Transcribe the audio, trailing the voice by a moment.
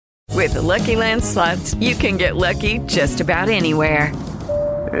With the Lucky Land Slots, you can get lucky just about anywhere.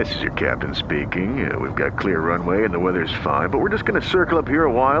 This is your captain speaking. We've got clear runway and the weather's fine, but we're just going to circle up here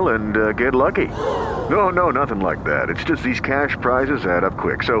a while and get lucky. No, nothing like that. It's just these cash prizes add up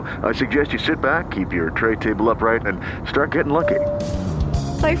quick. So I suggest you sit back, keep your tray table upright, and start getting lucky.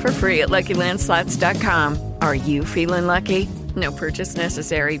 Play for free at LuckyLandSlots.com. Are you feeling lucky? No purchase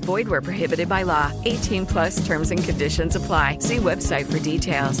necessary. Void where prohibited by law. 18 plus terms and conditions apply. See website for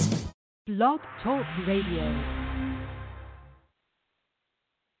details. Blog Talk Radio.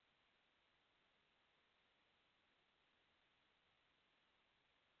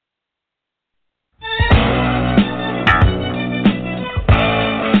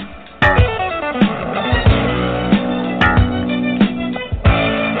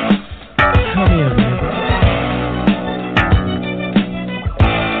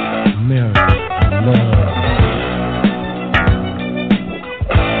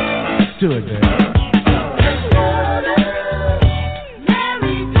 Do it, man.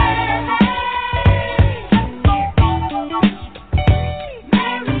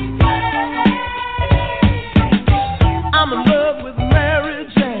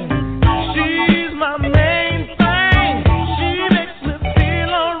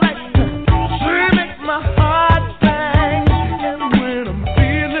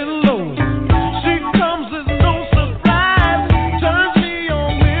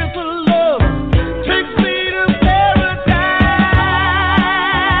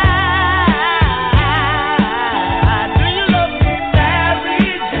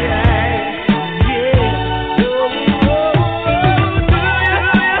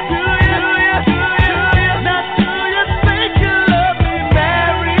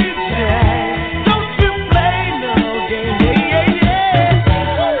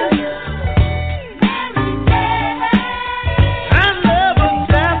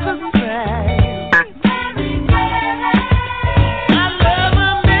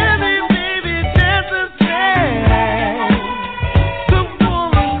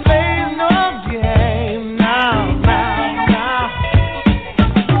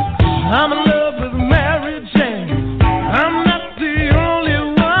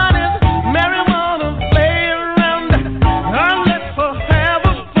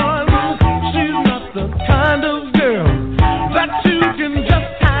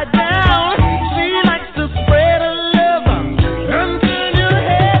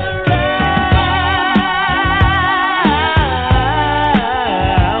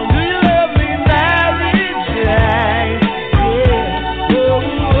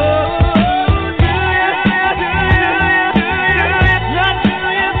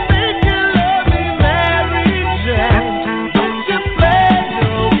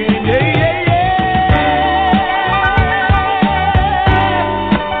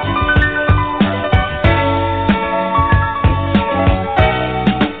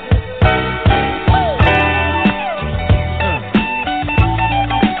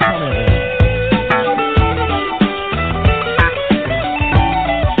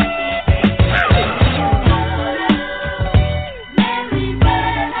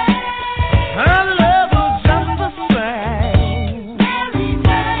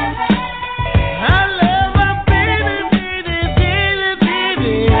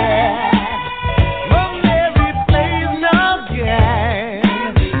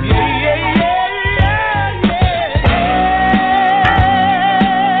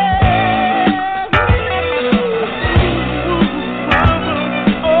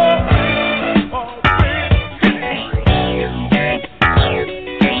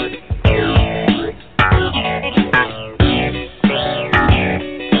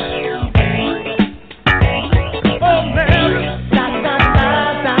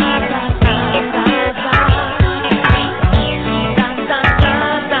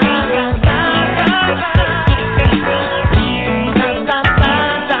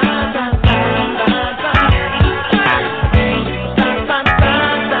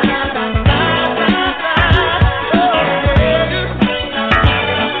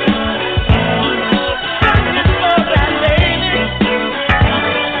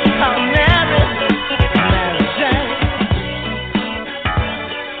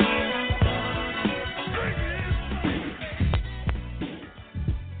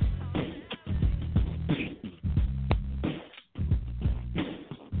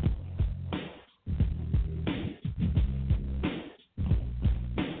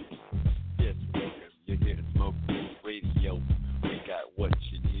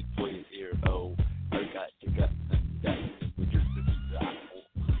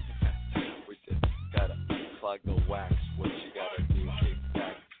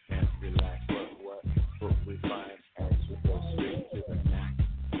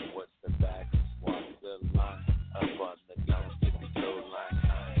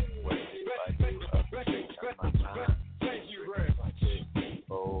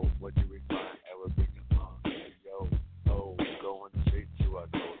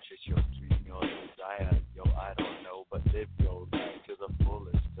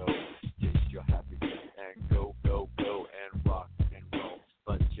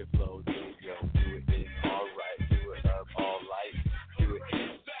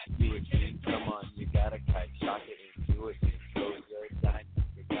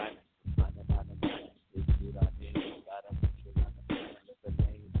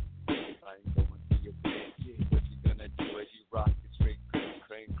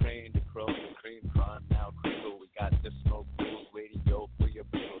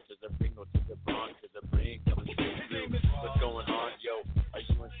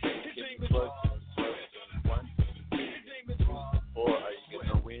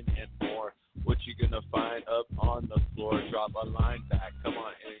 drop a line back. Come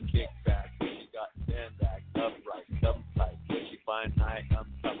on and kick back. What you got, stand back, upright, uptight. What you find, I'm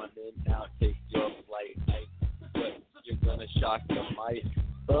coming in now. Take your flight. But you're gonna shock the mic.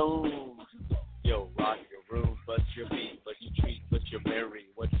 Boom. Yo, rock your room, bust your beat, bust your treat, bust your merry.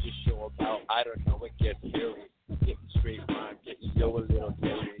 What's your show about? I don't know. It gets hairy. Getting straight rhyme, getting yo a little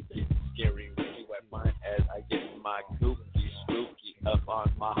hairy, getting scary. Really wet mine as I get my goopy spooky up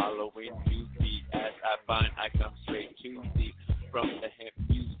on my Halloween duty. As I find, I come straight to thee from the Hemp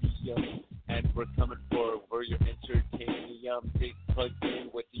Museum, and we're coming forward for your entertainium. They plug in.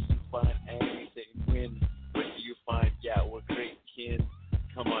 What do you find? And say win. What do you find? Yeah, we're great kin.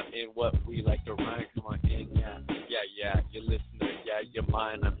 Come on in, what we like to rhyme. Come on in, yeah, you listener, yeah, you're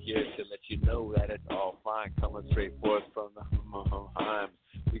mine. I'm here to let you know that it's all fine. Coming straight forth from the Heim.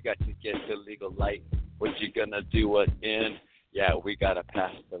 We got to get the legal light. What you gonna do? What in? Yeah, we gotta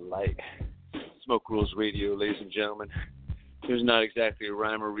pass the light. Smoke Rules Radio, ladies and gentlemen. There's not exactly a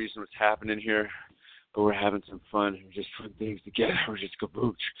rhyme or reason what's happening here, but we're having some fun. We're just putting things together. We're just go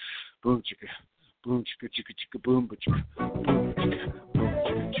boom, boom, chicka, boom, chicka, chicka, chicka, boom, boom, chicka, boom, chicka.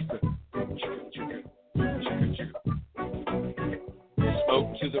 Smoke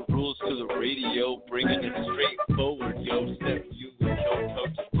to the rules, to the radio, bringing it straight forward, yo. Step you with yo, toe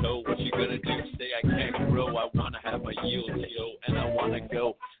to toe. What you gonna do? Say I can't grow. I wanna have my yield, yo, and I wanna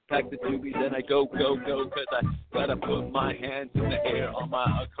go. Pack the doobies and I go, cause I gotta put my hands in the air on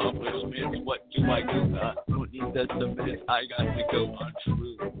my accomplishments. What do? I don't need the cement. I got to go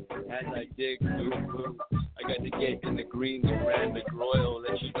untrue. As I dig, boom. I got to get in the green, the grand, the groil.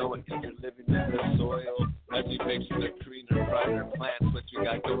 Let you know if you're living in the soil. As we make sure the greener, brighter plants. What you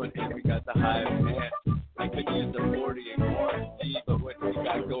got going in, we got the hive man. I could use the 40 and more and see, but what you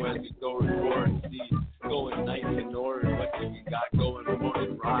got going, we go record and see. Going nice and order, what do you got going,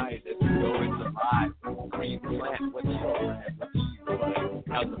 morning ride, as we go into live. Green plant, what's your brand, what do you like,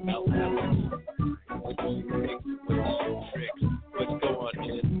 how's the melt, what do you mix, what do you tricks, what's going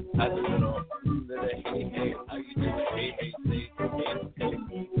in, how's a little hey, how you doing, hey, say, what's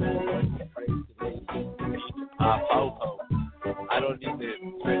the phrase today, ho, I don't need the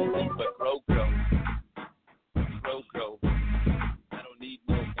anything but grow. I don't need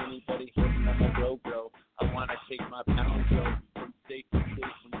no anybody hitting on my grow. I want to take my pound, yo, from state to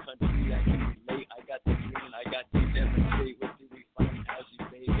state, from country I can relate. I got the green, I got to demonstrate. What do we find as we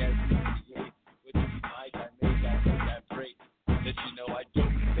make, as we create? What do we like, I make, I break. That you know I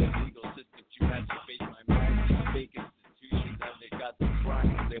don't need the legal system to masturbate my mind. These fake institutions, and they got the crime.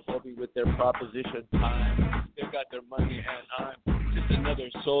 They hold me with their proposition time. They got their money, and I'm just another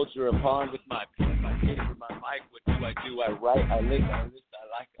soldier upon with my pen, my paper, my mic. What do? I write, I lick, I list, I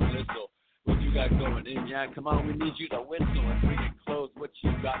like, I whistle. What you got going in? Yeah, come on, we need you to whistle and bring it close. What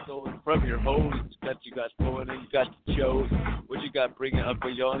you got going from your hose? That you got going in, you got the shows. What you got bringing up for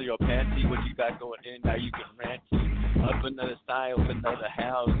your panty? What you got going in? Now you can rant up another style, another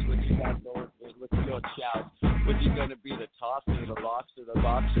house. What you got going in? What's your shout? What you gonna be, the tosser, the lobster, the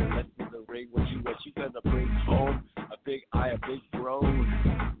boxer? Let's do the ring. What you gonna bring home? A big eye, a big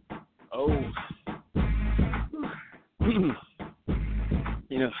groan. Oh.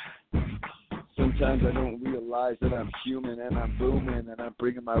 You know, sometimes I don't realize that I'm human and I'm booming and I'm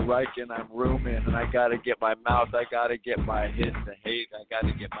bringing my Reich and I'm rooming and I gotta get my mouth, I gotta get my hit, the hate, I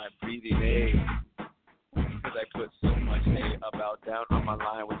gotta get my breathing aid. Because I put so much hate about down on my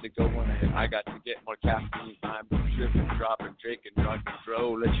line with the go on ahead. I got to get more caffeine. I'm tripping, dropping, drinking, drunk and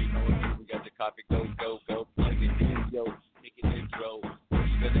dro. Let you know if we got the coffee, go. Plug it in, yo, make it intro.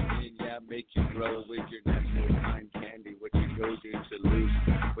 What's gonna in, yeah, make you grow with your natural kind candy. What you go do to lose.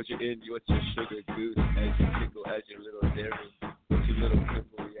 What you in, what's your sugar goose. As you tickle, as your little dairy. What's your little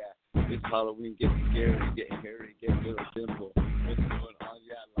pimple, yeah. It's Halloween, get scary, get hairy, get a little dimple. What's going on,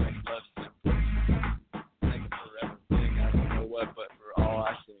 yeah, life, love, simple. Like a forever thing, I don't know what, but for all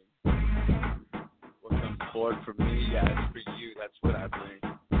I sing. What comes forward for me, yeah, it's for you, that's what I bring.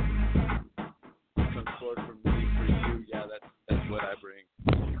 What comes forward for me, for you, yeah, that's what I bring.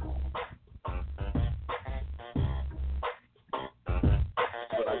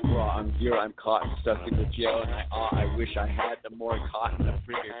 But I brought, I'm here, I'm caught and stuck in the jail, and I wish I had the more cotton to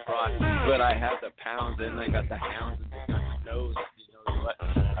friggin' cross. But I have the pounds, and I got the hounds, and they got the nose, you know what?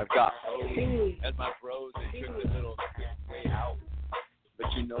 I've got O's and my bros, and took the little way out.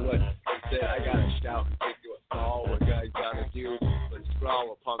 But you know what? They said I gotta shout and take you a fall. What guys gotta do is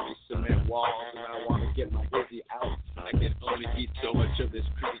scrawl upon these cement walls, and I wanna get my dizzy out. I can only eat so much of this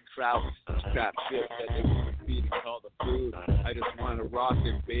pretty kraut, this crap shit that they want to feed and call the food. I just wanna rock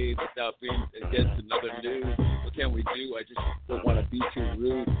and bathe without being against another nude. What can we do? I just don't wanna be too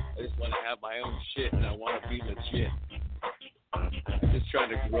rude. I just wanna have my own shit, and I wanna be legit. I'm just trying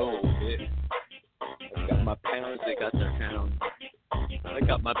to grow a bit. I got my pounds, they got their pounds. I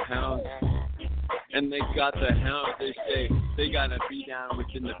got my pounds, and they got the hounds. They say they gotta be down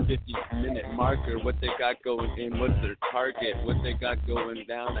within the 50-minute marker. What they got going in, what's their target? What they got going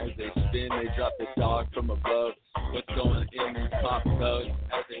down as they spin, they drop the dog from above. What's going in these pop thugs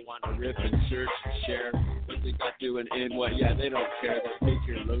as they want to rip and search and share. What they got doing in what? Yeah, they don't care. They'll make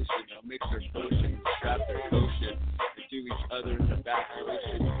your lotion, they'll mix their potion, strap their potion. They do each other in the back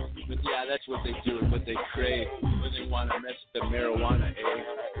ocean. But yeah, that's what they do and what they crave when they want to mess with the marijuana, eh?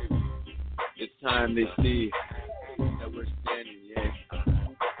 It's time they see that we're standing, yeah.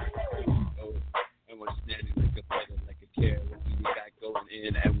 Oh, and we're standing like a brother, like a care. What we got going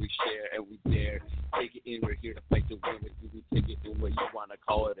in, and we share, and we dare. Take it in, we're here to fight the win. What do we take it in, what you want to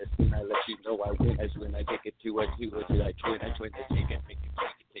call it? As soon I let you know I win. As when I take it to a two, or till I twin to take it, make it,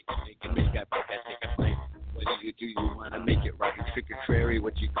 take it, make it, make it, take it, fight. What do? You want to make it right? Trick or trary,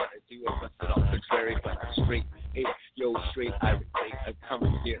 what you gotta do? I bust it all contrary, but I'm straight. Hey, yo, straight, I relate. I'm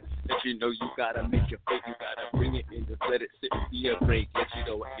coming here. Let you know you gotta make your fake. You gotta bring it in, just let it sit and be a break. Let you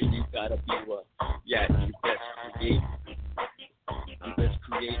know what you gotta be what. Yeah, you best create. You best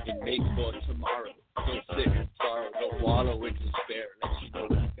create and make for tomorrow. Don't sit in sorrow, don't wallow in despair. Let you know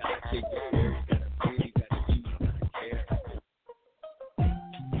what you gotta take your care. You gotta breathe, you gotta do, you gotta care.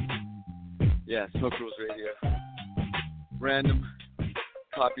 Yeah, Smoke Rules Radio. Random,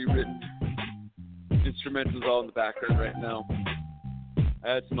 copywritten, instrumentals all in the background right now.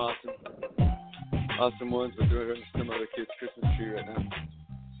 I had some awesome ones, but they're in some other kid's Christmas tree right now.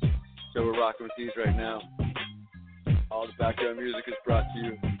 So we're rocking with these right now. All the background music is brought to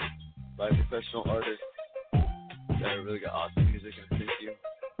you by professional artists that really got awesome music, and thank you.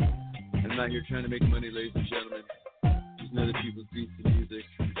 And I'm not here trying to make money, ladies and gentlemen. Using other people's beats and music.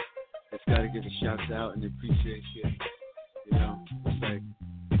 It's got to give a shout out and appreciate shit. You know, it's like,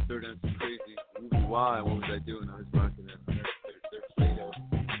 throw down some crazy movie. Why? What was I doing? I was rocking their Play-Doh.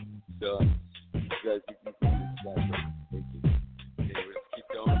 So, you guys, you can do that. Thank you. Anyway, let's keep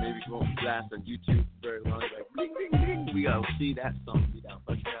going. Maybe we won't blast on YouTube very long. Like, ding, ding, ding. We gotta see that song. Be down,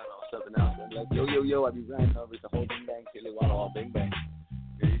 bust down, all something else. And like, yo, yo, yo, I be riding over the whole bing bang, till they want all bing bang.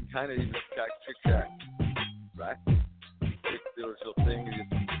 Yeah, you can kind of even trick track, right? Trick the little thing, you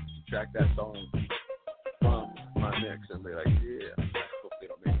just track that song from my mix and be like, yeah, hope they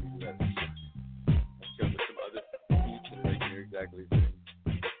don't make me do that. Let's go with some other beats that are making exactly the same.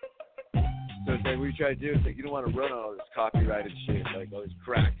 So it's like, what you try to do is like, you don't want to run all this copyrighted shit, like all this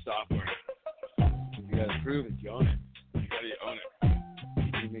crack software. You gotta prove it, you own it. You gotta own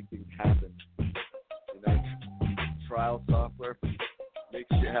it. You make things happen. You know, trial software, make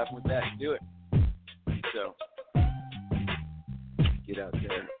shit happen with that, do it. So, get out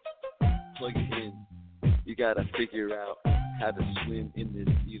there. Plug it in. You gotta figure out how to swim in this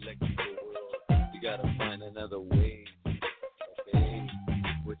electrical world. You gotta find another way. Okay?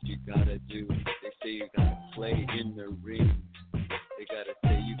 What you gotta do? They say you gotta play in the ring. They gotta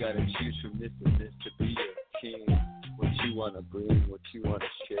say you gotta choose from this and this to be your king. What you wanna bring, what you wanna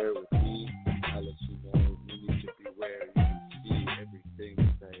share with me. I'll let you know. You need to beware. You can see everything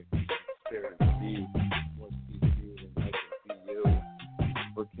that transparency. More see you than I can see you.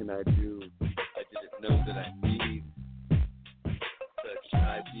 What can I do? I didn't know that I need such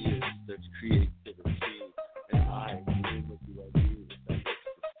ideas, such creativity. And I, what do I do if I get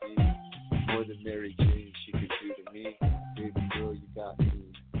to see more than Mary Jane she could do to me? Baby girl, you got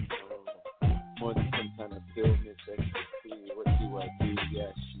me. More than some kind of pill, Miss Ecstasy. What do I do?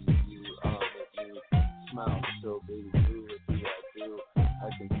 Yes, you, make me smile. So, baby, blue, what do I do? I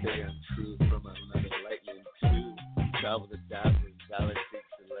can say I'm true from another lightning too. Travel the dazzling galaxies,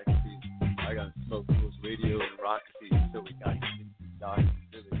 galaxies. I got Smoke Rules Radio and Roxy, so we got Docs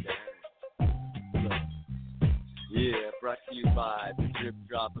to the dance. Yeah, brought to you by the drip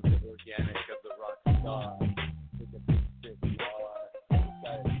drop of the organic of the rock star. Take a big sip, y'all.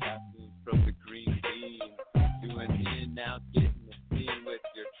 Got it caffeine from the green bean. Doing in now, getting the scene with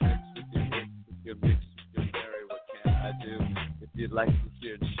your tricks, with your hits, with your mix, with your Mary. What can I do? If you'd like to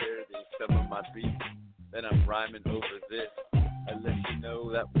hear and share these, some of my beats, then I'm rhyming over this. I let you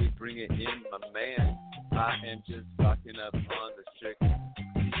know that we bring it in, my man. I am just rocking up on the trick.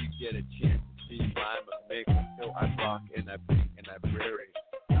 Did you get a chance to see rhyme a mix? So I rock and I beat and I prairie.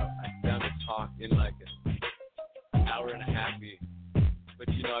 I sound and talk in like an hour and a half. But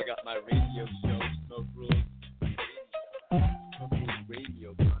you know I got my radio show, Smoke Rules Radio.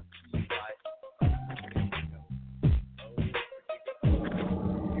 On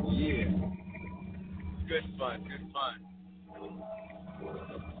yeah. Good fun, good fun.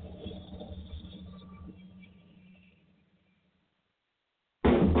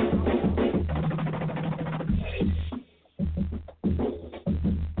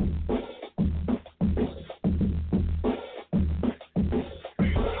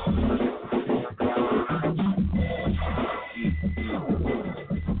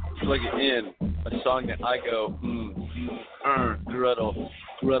 in a song that I go, Gretel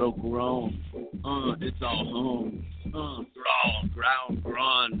groan, it's all home, growl,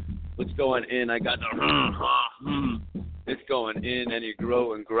 ground. What's going in? I got the it's going in, and you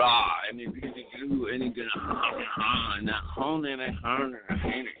grow and gra, and you grew, and you gonna and that home and that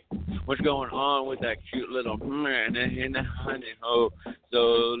what's going on with that cute little and the honey ho so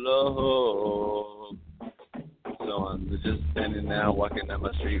low. So I'm just standing now, walking down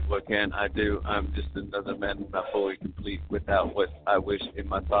my street. What can I do? I'm just another man, not fully complete without what I wish in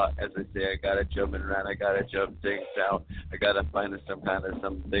my thought. As I say, I gotta jump around, I gotta jump things out. I gotta find some kind of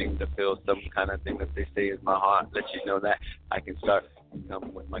something to feel, some kind of thing that they say is my heart. Let you know that I can start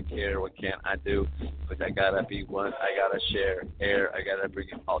come with my care. What can I do? But I gotta be one. I gotta share air. I gotta bring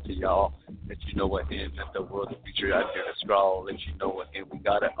it all to y'all. Let you know what in that the world's future. I'm here to scrawl. Let you know what in. We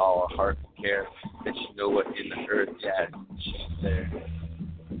got it all. Heart and care. Let you know what in the earth. Yeah, she's there.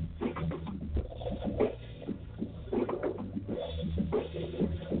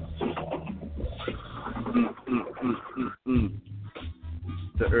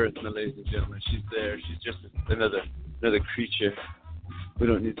 The earth, my ladies and gentlemen, she's there. She's just another creature. We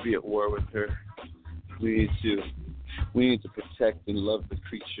don't need to be at war with her. We need to protect and love the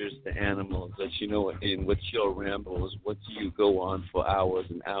creatures, the animals. Let you know what in, what's your rambles, what do you go on for hours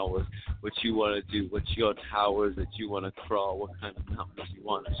and hours, what you want to do, what's your towers that you want to crawl, what kind of mountains you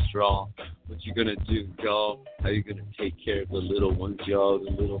want to straw, what you going to do, y'all, how you going to take care of the little ones, y'all, the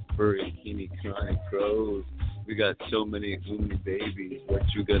little furry, teeny, crying crows. We got so many babies. What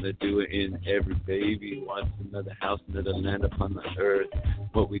you gonna do in every baby wants another house, another land upon the earth.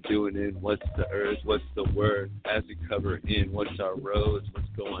 What we doing in? What's the earth? What's the word? As we cover in, what's our roads? What's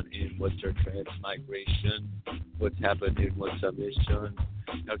going in? What's our transmigration? What's happening? What's our mission?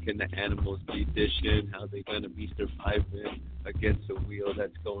 How can the animals be dishing? How they gonna be surviving against a wheel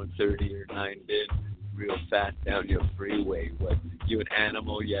that's going 30 or 90 real fast down your freeway? What, you an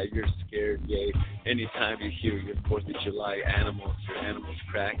animal? Yeah, you're scared, yay. Anytime you hear your 4th of July animals, your animals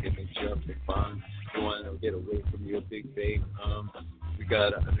crack and they jump and fun. You want to get away from your big bang. We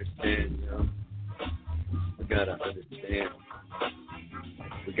gotta understand, we gotta understand.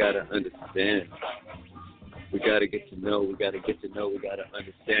 We gotta understand. We gotta get to know. We gotta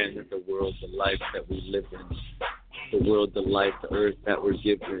understand that the world, the life that we live in, the world, the life, the earth that we're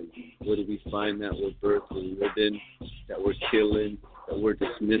given. Where do we find that we're birthing, living, that we're killing, that we're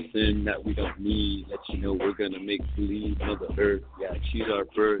dismissing, that we don't need, that we're going to make believe? Mother Earth, yeah, she's our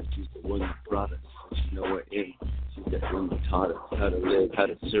birth. She's the one that brought us. What in? She's the one that taught us how to live, how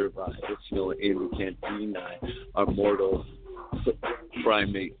to survive. What in? We can't deny our mortal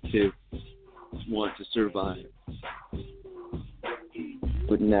primate kids want to survive.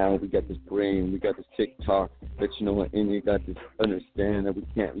 But now we got this brain, we got this TikTok, that and you got to understand that we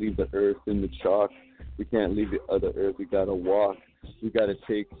can't leave the earth in the chalk. We can't leave the other earth. We got to walk. We got to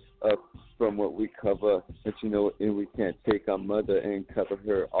take up from what we cover. That and we can't take our mother and cover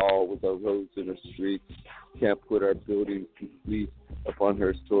her all with our roads and our streets. Can't put our buildings complete upon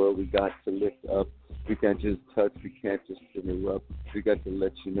her soil. We got to lift up. We can't just touch. We can't just interrupt. We got to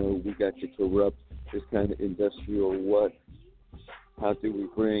let we got to corrupt this kind of industrial what? How do we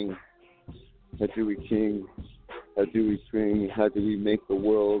bring? How do we king? How do we bring? How do we make the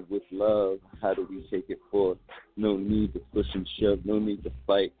world with love? How do we take it forth? No need to push and shove. No need to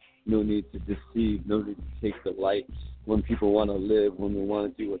fight. No need to deceive. No need to take the light. When people want to live, when they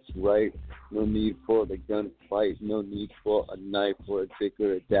want to do what's right, no need for the gunfight. No need for a knife or a dick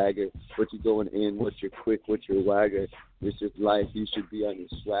or a dagger. What you going in? What's your quick? What's your wagger? This is life. You should be on your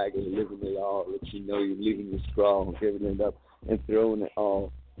swagger, living it all. Let you're leaving your scrawl, giving it up and throwing it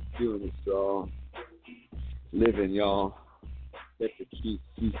all, doing it strong. Living, y'all. That's the key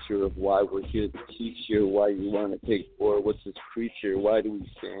feature of why we're here to teach you, why you want to take forward. What's this creature? Why do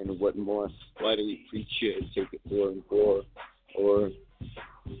we stand and what more? Why do we preach it and take it for and for? Or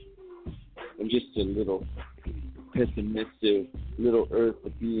I'm just a little pessimistic little earth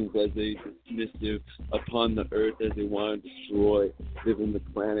beings as they dismissive upon the earth as they want to destroy, living the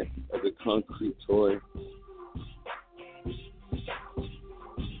planet as a concrete toy.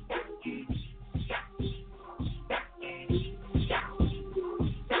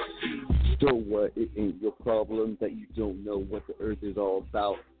 So what? It ain't your problem that you don't know what the earth is all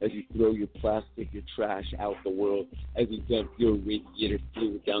about. As you throw your plastic, your trash out the world. As you dump your radiator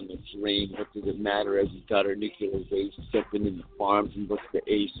fluid down the drain. What does it matter as you got our nuclear waste jumping in the farms? And what's the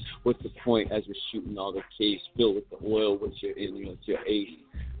ace? What's the point as we're shooting all the case filled with the oil? What's your what's your ace?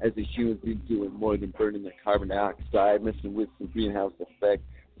 As the humans been doing more than burning the carbon dioxide, messing with some greenhouse effect.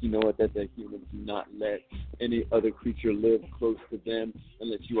 You know what, that the humans do not let any other creature live close to them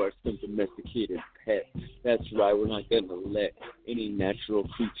unless you are some domesticated pet. That's right, we're not going to let any natural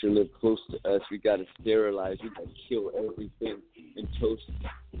creature live close to us. We got to sterilize, we got to kill everything and toast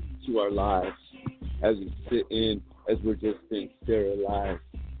to our lives as we sit in, as we're just being sterilized,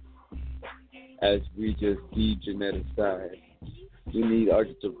 as we just degeneticize. We need our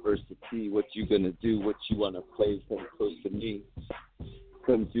diversity. What you gonna do? What you wanna play? Come close to me.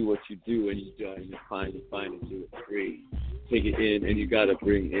 Come do what you do, and you done. You find, and do it free. Take it in, and you gotta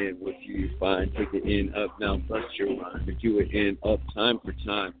bring in what you find. Take it in, up, now bust your rhyme. And do it in, up, time for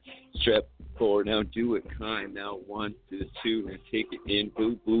time. Strap forward, now do it kind. Now 1 to the 2, and take it in.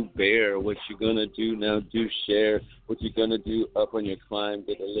 Boo, boo, bear. What you gonna do? Now do share. What you gonna do? Up on your climb,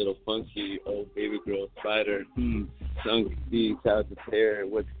 get a little funky. Oh, baby girl, spider. Sung beats out the tear.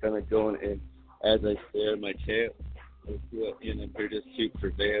 What's gonna go in as I stare my tail? Let's do it in. I'm here just to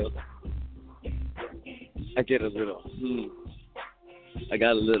prevail. I get a little, I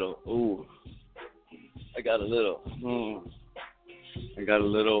got a little, ooh. I got a little, I got a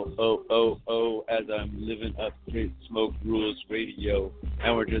little, oh, as I'm living up Great Smoke Rules Radio.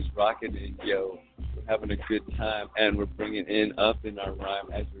 And we're just rocking it, yo. We're having a good time, and we're bringing in up in our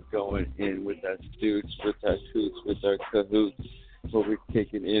rhyme as we're going in with our stoots, with our coots, with our cahoots. What we're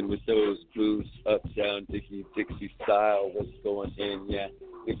taking in with those boots, up, down, Dixie style. What's going in, yeah.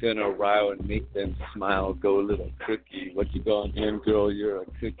 You're gonna rile and make them smile. Go a little cookie. What you going in, girl? You're a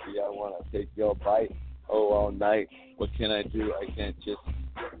cookie. I wanna take your bite. Oh, all night. What can I do? I can't just.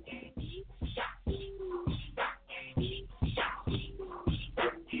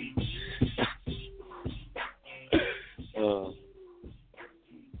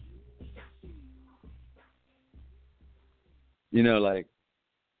 You know, like,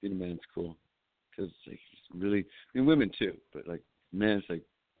 being a man's cool. Because, like, it's really, I mean, women too, but, like, men, it's like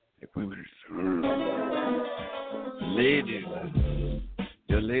women are just, ladies,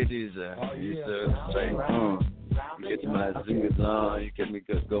 your ladies are, you like, you get my zingers on, you get me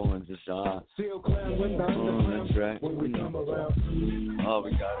going, just on. That's right. Oh,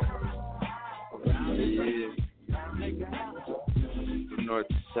 we got it. Yeah. North,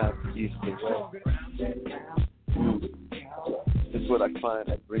 south, east, and west. That's what I find.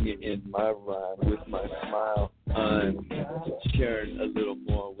 I bring it in my rhyme with my smile. I'm sharing a little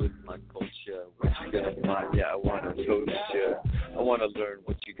more with my culture. What you gonna find? Yeah, I wanna toast you. I wanna learn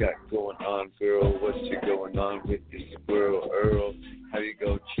what you got going on, girl. What's you going on with your squirrel, Earl? How you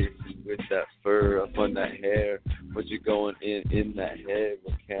go chasing with that fur up on that hair? What you going in that head?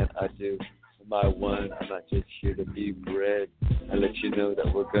 What can I do? My one, I'm not just here to be bred. I let you know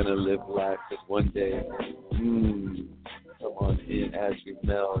that we're gonna live life, 'cause one day, come on in as we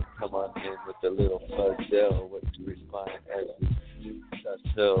meld. Come on in with a little fuzzle. What do we find as we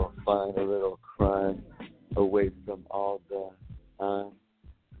still find a little crime away from all the time?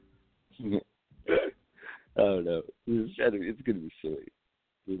 I don't know. It's going to be silly.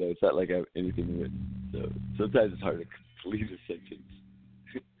 You know, it's not like I have anything written. So sometimes it's hard to complete a sentence.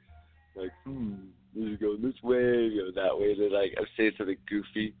 Like, this is going this way, go that way. They're like, I'm saying something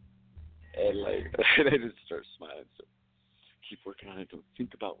goofy. And like, and I just start smiling. So keep working on it. Don't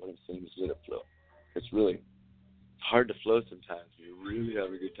think about what I'm saying. Just let it flow. It's hard to flow sometimes. You're really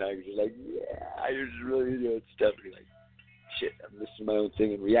having a good time. You're like, yeah, you're just really doing stuff. And you're like, shit, I'm listening to my own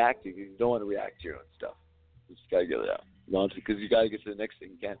thing and reacting. You don't want to react to your own stuff. You just got to get it out. Because you got to get to the next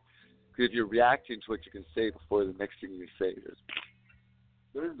thing again. Because if you're reacting to what you can say before the next thing you say,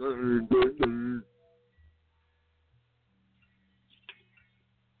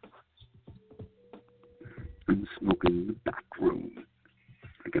 I'm smoking in the back room.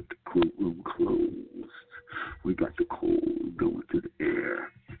 I got the cool room closed. We got the cold going to the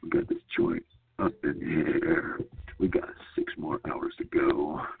air. We got this joint up in the air. We got 6 more hours to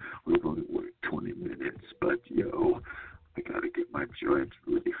go. We've only worked 20 minutes, but yo, I gotta get my joints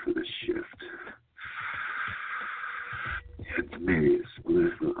ready for the shift. It's maybe a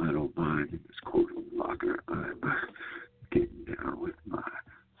split, but I don't mind. In this courtroom locker, I'm getting down with my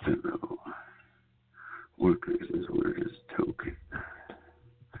fellow workers as we're his token.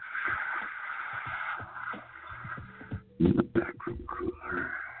 In the backroom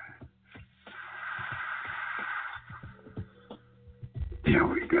cooler. Yeah,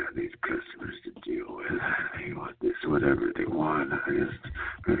 we got these customers to deal with. They want this, whatever they want. I just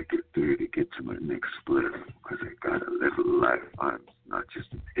gotta get through to get to my next split, because I gotta live a life. I'm not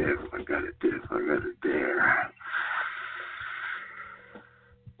just an if, I got a diff, I got a dare.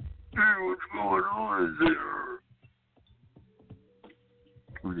 Hey, what's going on there?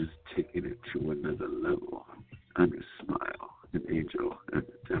 We're just taking it to another level. I'm your smile. an angel and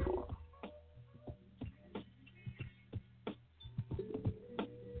the devil.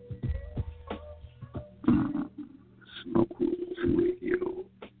 Smoke Rules Radio.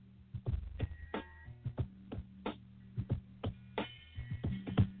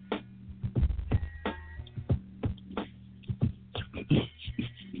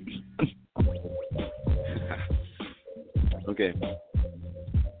 Okay.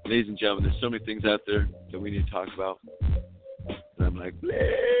 Ladies and gentlemen, there's so many things out there that we need to talk about. And I'm like,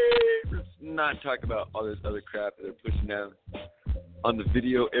 let's not talk about all this other crap that they're pushing down on the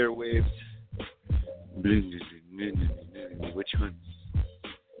video airwaves. Which ones?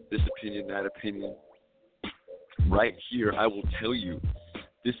 This opinion, that opinion. Right here, I will tell you,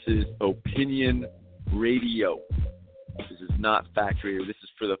 this is opinion radio. This is not fact radio. This is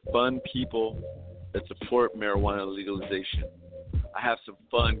for the fun people that support marijuana legalization. I have some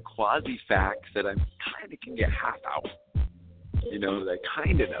fun quasi-facts that I kind of can get half out. You know, that I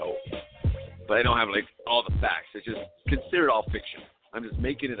kind of know. But I don't have, like, all the facts. It's just consider it all fiction. I'm just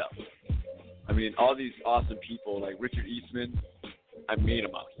making it up. I mean, all these awesome people, like Richard Eastman, I made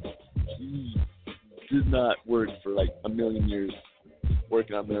him up. He did not work for, like, a million years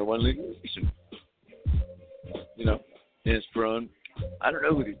working on marijuana legalization. You know, and it's grown. I don't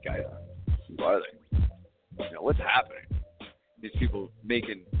know who these guys are. Who are they? You know, what's happening? These people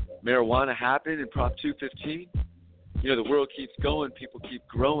making marijuana happen in Prop 215? You know, the world keeps going. People keep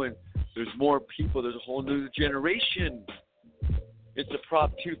growing. There's more people. There's a whole new generation. It's a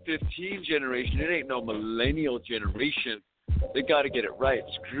Prop 215 generation. It ain't no millennial generation. They got to get it right.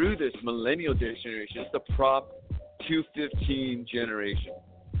 Screw this millennial generation. It's the Prop 215 generation.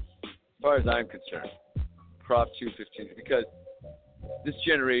 As far as I'm concerned, Prop 215. Because this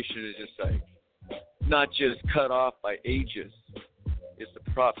generation is just like, not just cut off by ages. It's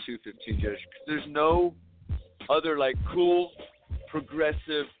the Prop 215 generation. Because there's no other like cool,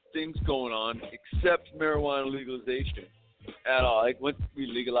 progressive things going on except marijuana legalization at all. Like once we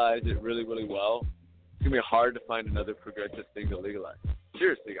legalize it really, really well, it's going to be hard to find another progressive thing to legalize.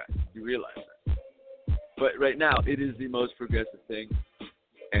 Seriously, guys, you realize that. But right now, it is the most progressive thing,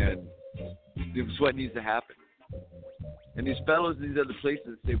 and it's what needs to happen. And these fellows in these other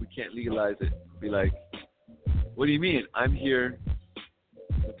places say we can't legalize it. Be like, what do you mean? I'm here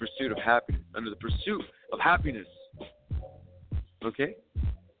in the pursuit of happiness. Under the pursuit of happiness. Okay?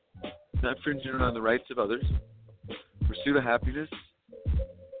 Not infringing on the rights of others. Pursuit of happiness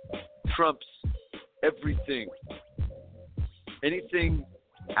trumps everything. Anything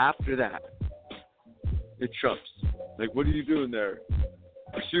after that, it trumps. Like, what are you doing there?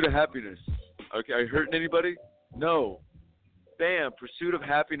 Pursuit of happiness. Okay, are you hurting anybody? No. Bam, pursuit of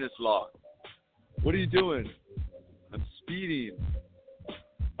happiness law. What are you doing? I'm speeding.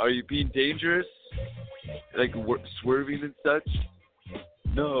 Are you being dangerous? Like swerving and such?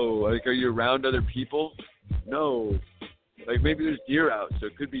 No. Like, are you around other people? No. Like, maybe there's deer out, so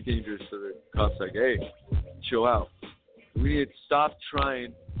it could be dangerous. So the cop's like, hey, chill out. We need to stop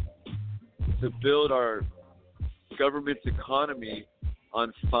trying to build our government's economy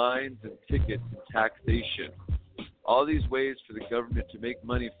on fines and tickets and taxation. All these ways for the government to make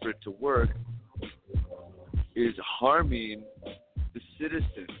money for it to work is harming the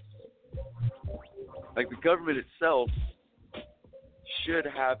citizens. Like, the government itself should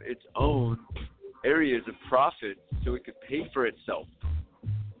have its own areas of profit so it could pay for itself.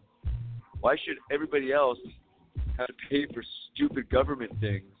 Why should everybody else have to pay for stupid government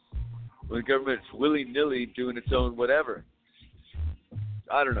things when the government's willy-nilly doing its own whatever?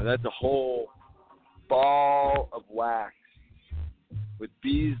 I don't know. That's a whole ball of wax with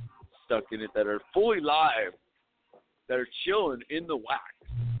bees stuck in it that are fully live, that are chilling in the wax.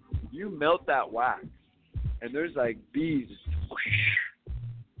 You melt that wax, and there's like bees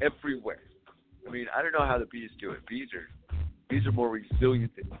everywhere. I mean, I don't know how the bees do it. Bees are more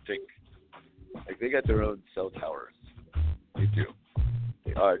resilient than you think. Like, they got their own cell towers. They do.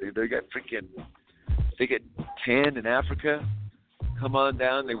 They are, dude. They get tanned in Africa. Come on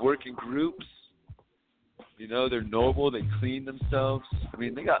down. They work in groups. You know, they're noble. They clean themselves. I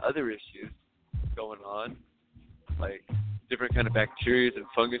mean, they got other issues going on, like different kind of bacteria and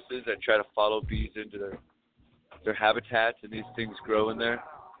funguses that try to follow bees into their habitats, and these things grow in there.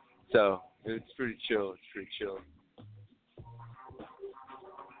 So it's pretty chill. It's pretty chill.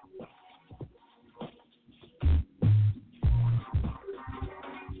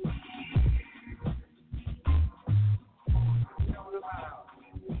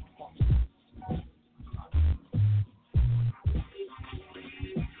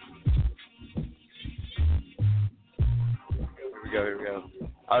 Here we go.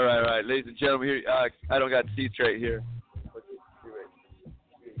 All right. Ladies and gentlemen, here I don't got seats right here.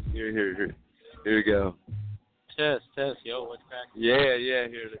 Here we go. Test, yo, what's cracking? Yeah,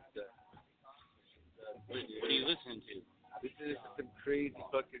 here. Let's, what are you listening to? this is some crazy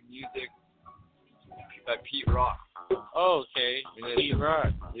fucking music by Pete Rock. Oh, okay. Yeah. Pete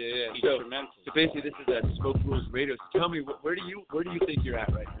Rock. Yeah. Instrumental. So basically, this is at Smoke Rules Radio. So tell me, where do you think you're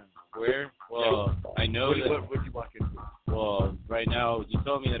at right now? Where? Well, I know What that. did you walk into? Well, right now, you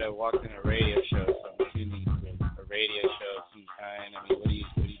told me that I walked in a radio show, so I'm tuning to a radio show of some kind. I mean, what do you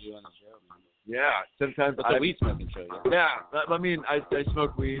do on the show, man? Yeah, sometimes It's a weed smoking show, yeah? Yeah, I mean, I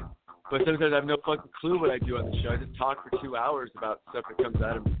smoke weed, but sometimes I have no fucking clue what I do on the show. I just talk for 2 hours about stuff that comes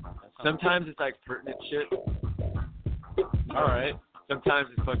out of me. Sometimes it's like pertinent shit. All right. Sometimes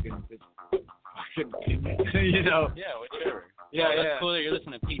it's fucking you know. Yeah, whichever. Yeah, That's yeah. cool that you're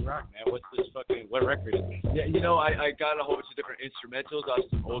listening to Pete Rock, man. What record is this? Yeah, you know, I got a whole bunch of different instrumentals off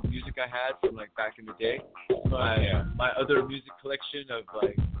some old music I had from like back in the day. My other music collection of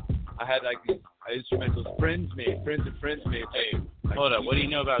like, I had like these instrumentals friends of friends made. Hey, like, hold up. What do you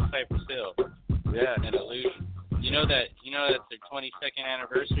know about Cypress Hill? Yeah. And Illusion. You know that's their 22nd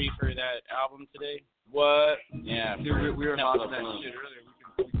anniversary for that album today? What? Yeah. Dude, we were Temple talking that Bloom. shit earlier.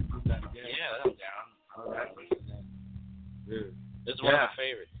 We can prove that again. Yeah, I'm down. All right. Dude. This is one of my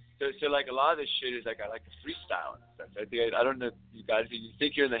favorites. So like a lot of this shit is like I like to freestyle and stuff. I don't know if you guys, you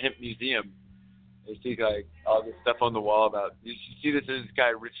think you're in the Hemp Museum. You see like all this stuff on the wall about, you see this guy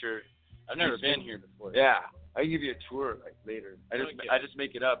Richard. I've never been here before. Yeah. I can give you a tour like later. I just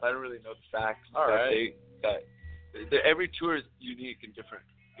make it up. I don't really know the facts. All right. Every tour is unique and different.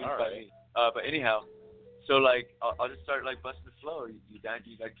 All right. But anyhow, so like I'll just start like busting the flow. You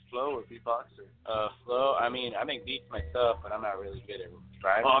like to flow or beatbox or? Flow. I mean, I make beats myself, but I'm not really good at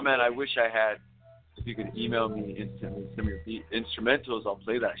driving. Oh man, I wish I had. If you could email me instantly some of your beat instrumentals, I'll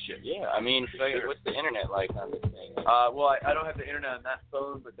play that shit. Yeah, I mean, what's the internet like on this thing? Well, I don't have the internet on that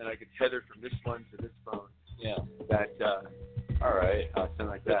phone, but then I could tether from this one to this phone. Yeah. That. All right. Something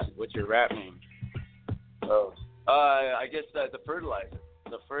like that. What's your rap name? Oh. I guess the fertilizer.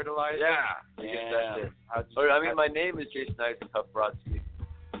 The fertilizer. Yeah. I guess that's it. I mean, my name is Jason Eisenhuff Brodsky.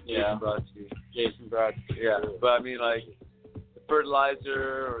 Yeah. Jason Brodsky. Yeah. But I mean, like the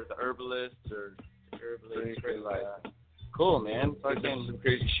fertilizer or the herbalist or fertilizer. Cool, man. Fucking some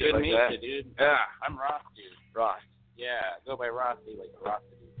crazy shit good like meet that. you, dude. Yeah. I'm Ross, dude. Ross. Yeah, go by Rossi, like the Rossi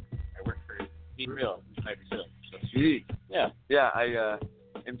dude. I work for Be Real. Cypress Hill. Sweet. Yeah. Yeah. I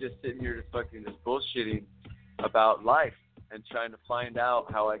am just sitting here just fucking just bullshitting about life and trying to find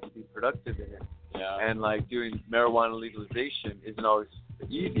out how I can be productive in it. Yeah. And like doing marijuana legalization isn't always the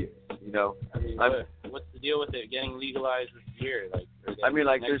easiest, you know. I mean, what's the deal with it getting legalized this year?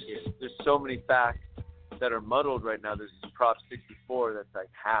 There's so many facts that are muddled right now. There's Prop 64 that's like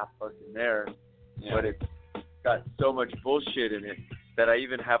half fucking there, but it's got so much bullshit in it that I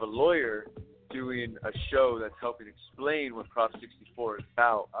even have a lawyer doing a show that's helping explain what Prop 64 is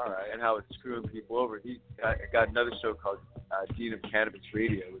about, and how it's screwing people over. I got another show called Dean of Cannabis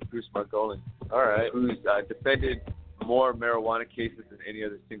Radio with Bruce Margolin, who's defended more marijuana cases than any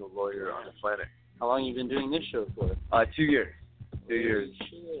other single lawyer on the planet. How long you been doing this show for? 2 years. 2 years.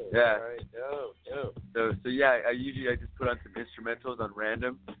 Shit. Yeah. All right, dope. So yeah, I just put on some instrumentals on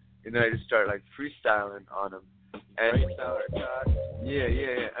random, and then I just start like freestyling on them. And yeah.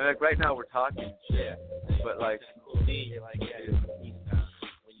 And like right now we're talking shit, but like, you're like, what you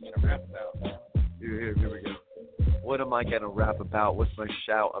gonna rap about, man? Here we go. What am I gonna rap about? What's my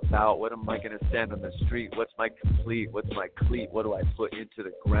shout about? What am I gonna stand on the street? What's my complete? What's my cleat? What do I put into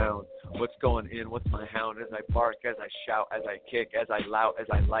the ground? What's going in? What's my hound? As I bark, as I shout, as I kick, as I loud, as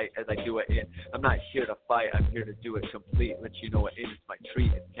I light, as I do it in. I'm not here to fight. I'm here to do it complete. Let you know what in is my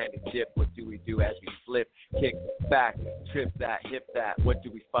treat. It's candy dip. What do we do as we flip, kick back, trip that, hip that? What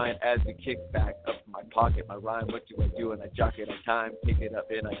do we find as we kick back up in my pocket? My rhyme. What do I do? And I jock it on time, pick it up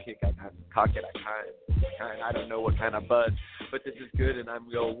and I kick. I cock it. I don't know what kind of buzz, but this is good. And I'm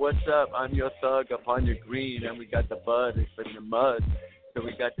what's up? I'm your thug up on your green, and we got the bud. It's in the mud. So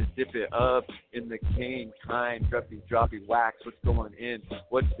we got to dip it up in the cane kind, droppy wax. What's going in?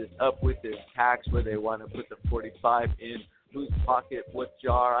 What's this up with this tax where they want to put the 45 in? Whose pocket? What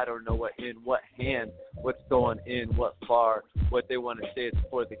jar? I don't know what in, what hand? What's going in? What far? What they want to say it's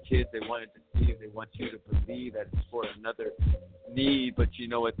for the kids they wanted to see. They want you to believe that it's for another need, but you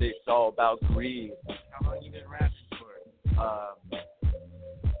know what? It's all about greed. How long you been rapping for?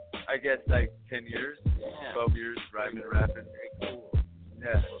 I guess like 10 years, 12 years rapping. Very cool.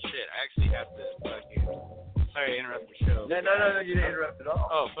 Yeah. Well, shit, I actually have to fucking. Sorry to interrupt the show. No, you didn't interrupt at all.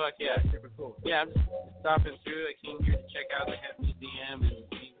 Oh, fuck yeah. Super cool. Yeah, I'm just stopping through. I came here to check out the Hemp Museum and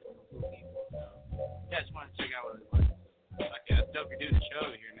meet some cool people. So, yeah, I just want to check out what it was. Fuck yeah, that's dope. You're doing the show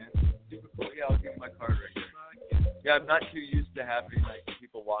here, man. Yeah, I'm not too used to having like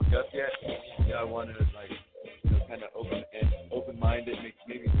people walk up yet. Yeah, I want to like, kind of open-minded,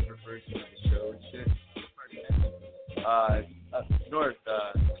 maybe different versions of the show and shit. Up north,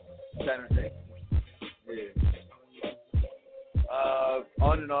 San Jose. Yeah.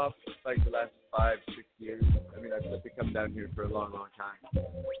 On and off, like the last 5-6 years. I mean, I've been coming down here for a long, long time.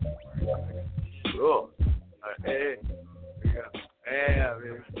 Cool. Hey, there you go. Yeah,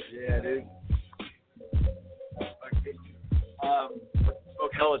 man. Yeah, dude.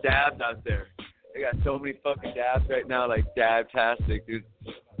 Smoke hella dabs out there. They got so many fucking dabs right now, like dab-tastic, dude.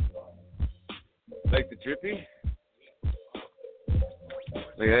 Like the drippy?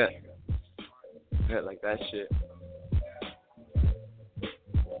 Look at that. Yeah, like that shit.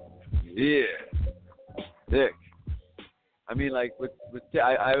 Yeah. Sick. I mean, like,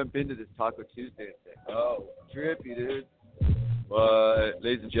 I haven't been to this Taco Tuesday. Oh, drippy, dude. But,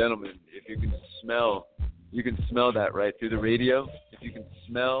 ladies and gentlemen, if you can smell that right through the radio. If you can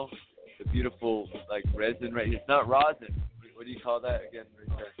smell the beautiful, like, resin right here. It's not rosin. What do you call that again right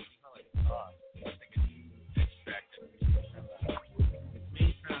there? It's not like rosin. It's like a new extract. It's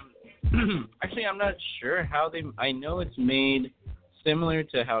made from... Actually, I'm not sure how they... I know it's made similar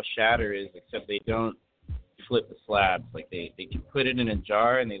to how shatter is, except they don't flip the slabs. Like, they can put it in a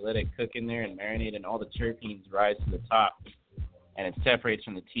jar, and they let it cook in there and marinate, and all the terpenes rise to the top. And it separates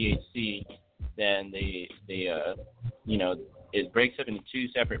from the THC. Then it breaks up into two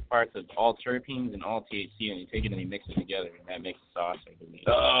separate parts of all terpenes and all THC, and you take it and you mix it together, and that makes a sauce, I believe.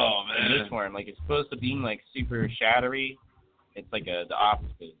 Oh, man. In this form, like, it's supposed to be, like, super shattery. It's like the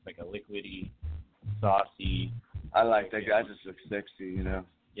opposite. It's like a liquidy, saucy. I like that guy. Just looks sexy, you know.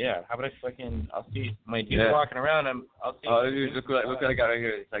 Yeah. How about I'll see my dude walking around. I'll see. Oh, dude, look what I got right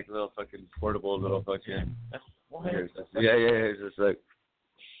here. It's like a little fucking portable little fucking. That's what? Yeah. It's just like.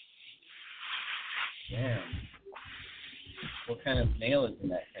 Damn. What kind of nail is in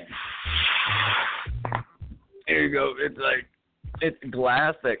that thing? Here you go. It's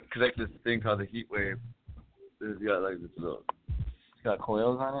glass that connects this thing called the heat wave. It's got like this little. It's got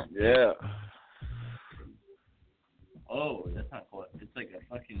coils on it? Yeah. Oh, that's not coil. It's like a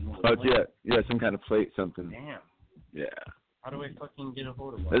fucking little plate. Yeah, some kind of plate, something. Damn. Yeah. How do I fucking get a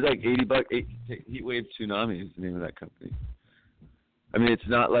hold of one? It's like $80. Heat Wave Tsunami is the name of that company. I mean, it's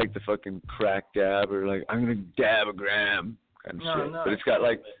not like the fucking crack dab or like, I'm going to dab a gram kind of shit. No, but it's got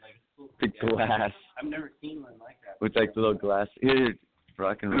like the glass. I've never seen one like that. With like the little glass. Here,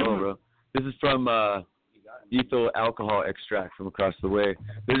 rock and roll, bro. This is from ethyl alcohol extract from across the way.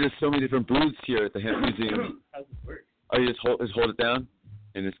 There's just so many different booths here at the Hemp Museum. How's this work? Oh, you just hold it down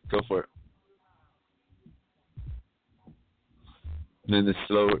and just go for it. And then the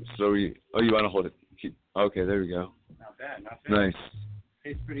slow. Oh, you want to hold it? Okay, there we go. Not bad. Nice.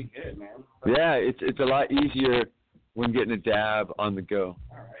 Tastes pretty good, man. Yeah, it's a lot easier when getting a dab on the go.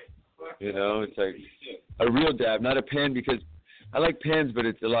 All right. You know, it's like a real dab, not a pen, because I like pens, but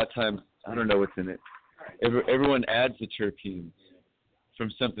it's a lot of times I don't know what's in it. Everyone adds the terpenes from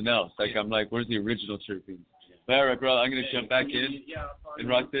something else. Like I'm like, where's the original terpenes? All right, bro, I'm gonna jump back in and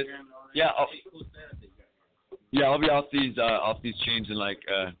rock this. Yeah, I'll be off these chains in like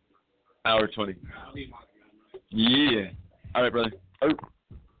hour 20. Yeah. All right, brother.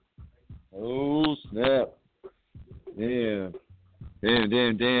 Oh snap. Damn,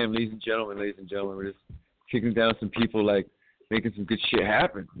 ladies and gentlemen, we're just kicking down some people, like making some good shit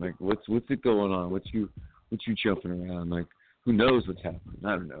happen. Like, what's it going on? What you jumping around? Like, who knows what's happening?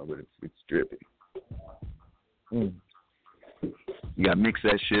 I don't know, but it's drippy. You gotta mix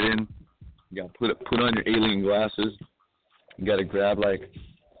that shit in. You gotta put on your alien glasses. You gotta grab like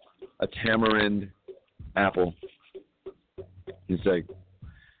a tamarind apple. It's like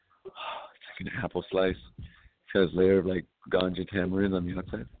an apple slice. It's got a layer of like ganja tamarind on the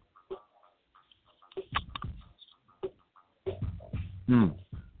outside.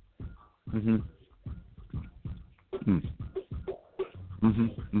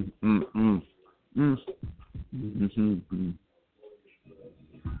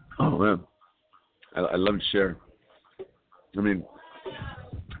 Oh man, I love to share. I mean,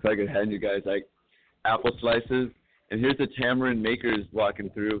 if I could hand you guys like apple slices, and here's the tamarind makers walking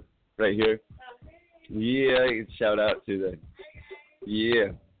through right here. Yeah, shout out to the.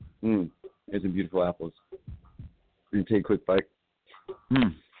 Yeah, there's some beautiful apples. You take a quick bite.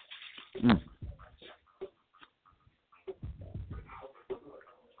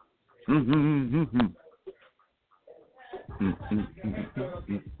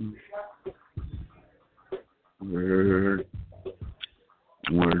 Word.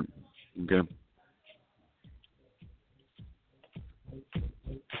 Okay.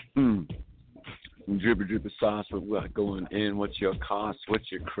 dribble sauce. What's going in? What's your cost?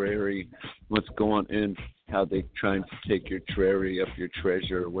 What's your query? What's going in? How they trying to take your trary up your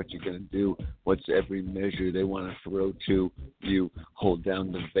treasure? What you gonna do? What's every measure they want to throw to you? Hold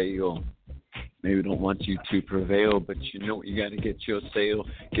down the veil. Maybe don't want you to prevail, but you know you got to get your sail,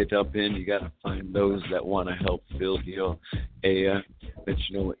 get up in. You got to find those that want to help fill your air, that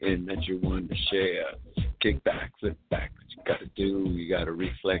you know in that you want to share. Kick back, flip back. What you got to do, you got to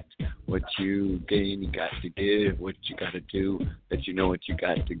reflect what you gain. You got to give what you got to do. That you know what you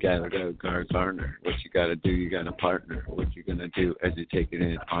got to garner. What you got to do, you got to partner. What you gonna do as you take it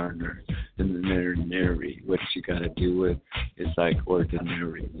in honor. And the ordinary, what you got to do with it's like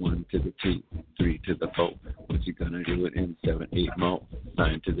ordinary. 1 to the 2, 3 to the 4. What you gonna do it in 7, 8 more?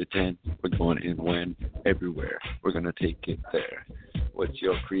 9 to the 10. We're going in when everywhere. We're gonna take it there. What's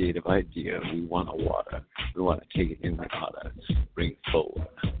your creative idea? We want to water. We want to take it in the order. Bring it forward.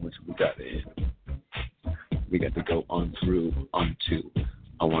 What we got in. We got to go on through, on to.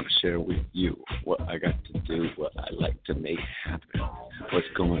 I want to share with you what I got to do, what I like to make happen. What's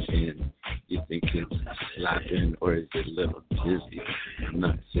going in? You think it's slapping or is it a little dizzy? I'm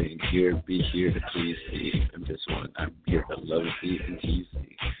not saying here, be here to please thee. I'm here to love thee and tease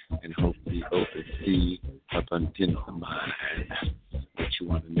thee and hope thee open thee up until the mind. What you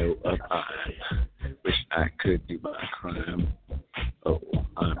want to know of I wish I could do my crime. Oh,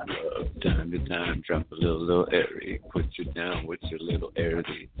 I'm love, time to time, drop a little airy, put you down with your little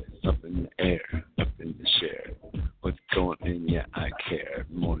airy, up in the air, up in the share. What's going in? Yeah, I care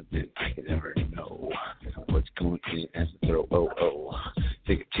more than I can ever know. What's going in as a throw? Oh,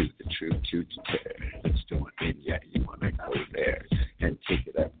 take it to the truth, to tear. What's going in? Yeah, you want to go there and take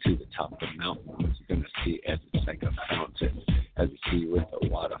it up to the top of the mountain. What you're gonna see as it's like a fountain, as you see with a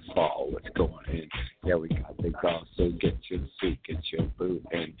waterfall. What's going in? Yeah, we got the golf, so get your suit, get your boot,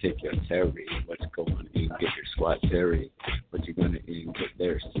 and take your terry. What's going in? Get your squat terry. What you gonna in? Get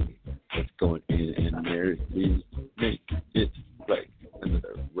there, see what's going in, and there we make it right.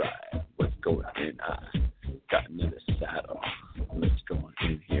 Another ride. What's going in? I got another saddle. What's going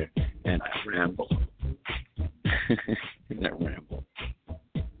in here? And I ramble. And I ramble.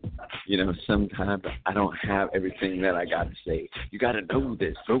 You know, sometimes I don't have everything that I got to say. You got to know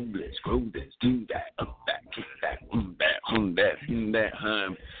this, grow this, do that, up that, kick that, that,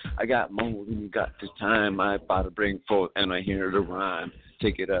 I got more than you got this time. I about to bring forth and I hear the rhyme.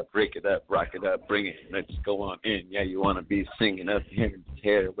 Take it up, break it up, rock it up, bring it. Let's go on in. Yeah, you want to be singing up here and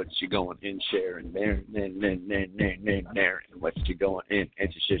tear. What you going in, sharing there, there. What you going in,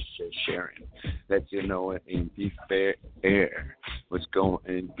 and just sharing. Let you know it and be fair air. What's going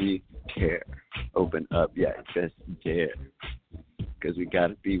in, be care. Open up, yeah, just dare. Because we got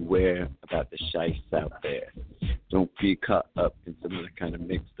to beware about the shites out there. Don't be caught up in some other kind of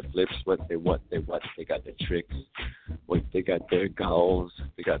mix. The flips, what they got the tricks. What they got their goals.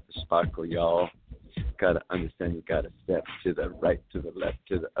 They got the sparkle, y'all. Got to understand you got to step to the right, to the left,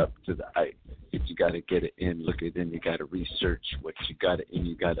 to the up, to the right. If you got to get it in, look it in. You got to research what you got it in.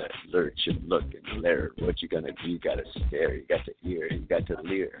 You got to lurch and look and layer. What you going to do, you got to stare. You got to ear. You got to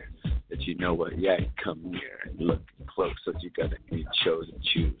leer. That you know what, yeah, come near and look close. So you got to chose and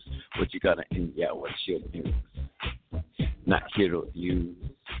choose. What you got to in, yeah, what's your news? Not here to use.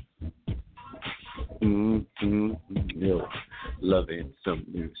 No, loving some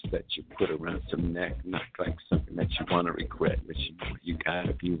news that you put around some neck, not like something that you want to regret, but you know you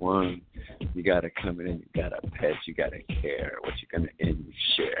gotta be one. You gotta come in, you gotta pet, you gotta care. What you gonna end, you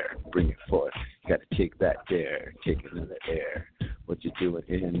share, bring it forth. You gotta take that dare, take another air. What you doing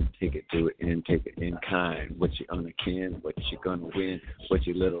in, take it, do it in, take it in kind. What you on a can, what you gonna win, what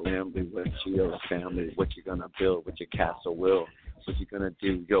your little family, what your family, what you gonna build, what your castle will. What you gonna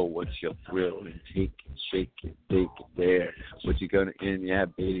do, yo, what's your thrill? And take it, shake it, bake it there. What you gonna in, yeah,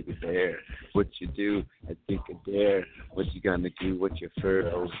 baby, there. What you do, I think it there. What you gonna do, what's your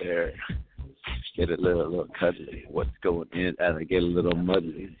furrow there? Get a little cuddly. What's going in, as I get a little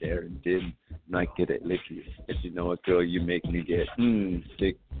muddly there and did not get it licky. If you know a girl, you make me get,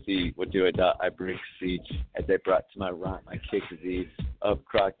 sick, see. What do I do? I break, see. As I brought to my rhyme, I kick thee. Up,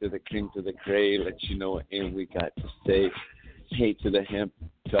 crock to the king to the cray. Let you know what in we got to say. Hey to the hemp,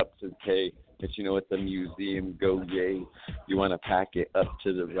 up to the K. But you know at the museum, go yay. You want to pack it up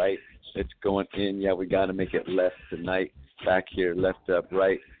to the right. It's going in, yeah, we got to make it left tonight. Back here, left up,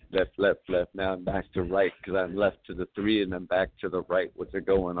 right. Left. Now I'm back to right because I'm left to the 3 and I'm back to the right. What's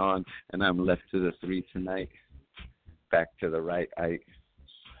going on? And I'm left to the 3 tonight. Back to the right.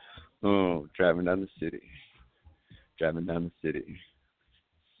 Driving down the city.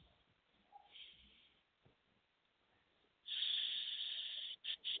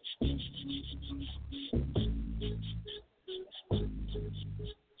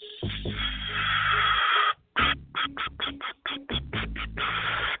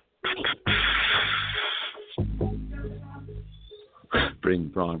 Bring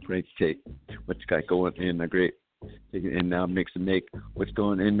brawn, break, take. What you got going in the great? Take it in now, mix and make. What's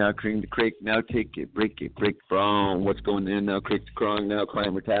going in now, cream the crake. Now take it, break brawn. What's going in now, creek the crong. Now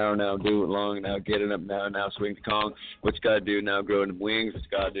climb the tower, now do it long. Now get it up now swing the Kong. What you gotta do now, growing the wings. What you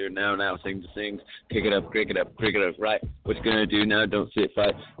gotta do now, sing the sings. Kick it up, crick it up, right. What you gonna do now, don't sit,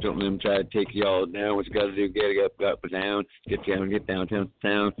 fight. Don't let them try to take you all down. What you gotta do, get it up, down. Get down,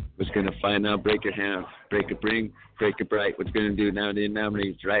 town. What's gonna find now, break your hand. Break it, bring, break it bright. What you gonna do now,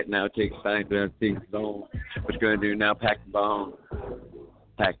 right now, take a sign, take the zone. What you gonna do now, pack the bomb.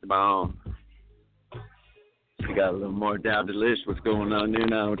 You got a little more down the list. What's going on there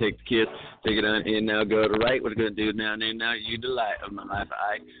now? Take the kiss, take it on in now, go to right. What you gonna do now? You delight of my life.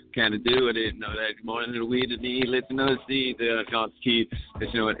 I kind of do. I didn't know that more than the weed to need. Listen to the seed, the constant key.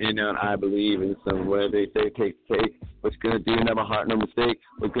 But you know what? In now, I believe in somewhere they say take. What you gonna do now? My heart, no mistake.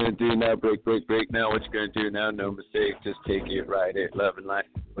 What you gonna do now? Break. Now what you gonna do now? No mistake. Just take it right. It love and life.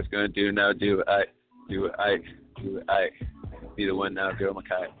 What you gonna do now? Do it. I. Be the one now, girl, my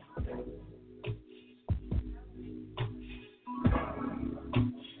kite.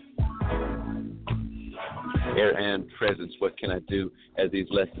 Air and presence, what can I do? As these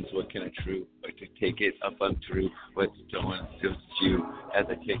lessons, what can I true? What to take it up untrue? What's doing to you? As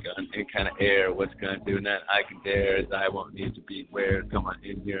I take on any kind of air, what's gonna do now? I can dare, as I won't need to be where. Come on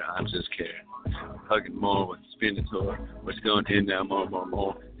in here, I'm just caring. Hugging more, what's spinning tour? What's going in now?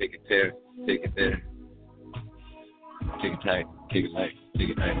 More. Take it there, take it there. Take it tight, take it light, take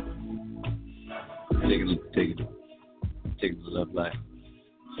it tight. Take it the love life.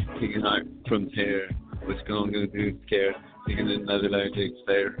 Taking heart from the hair. What's going to do? Care. Taking another life, take it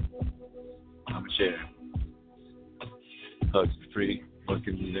fair. I'm a share. Hugs for free. What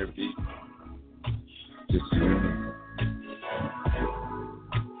can there be? Just you and me.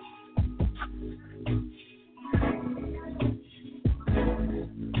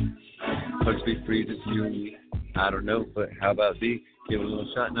 Hugs be free, just you and me. I don't know, but how about thee? Give it a little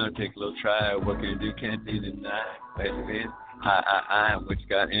shot now, take a little try. What can you do? Can't be denied. Basically, I. What you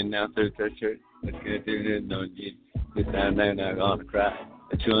got in now? Third. What you gonna do? There's no need. Sit down there now, gonna cry.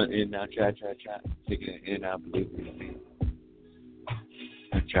 What you want in now? Try. Take it in now, believe me.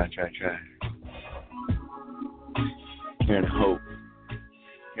 Try. Hearing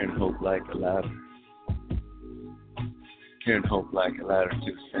hope like a ladder. Hearing hope like a ladder to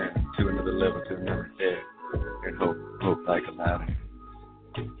ascend to another level, to another day. And hope like a ladder.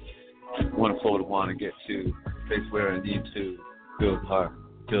 Wanna get to place where I need to. Feel the heart,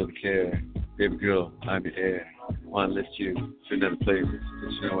 feel the care. Baby girl, I'm your air. Wanna lift you to another place.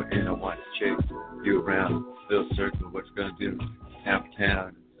 Cause you know what, and I want to chase you around. Little circle, what you gonna do?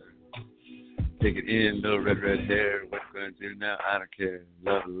 Town. Take it in, little red hair. What you gonna do now? I don't care.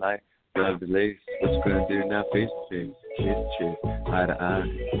 Love the light, love the lace. What you gonna do now? Face to face, eye to eye.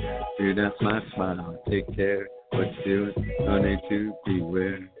 Do that smile, take care. What you doing? No need to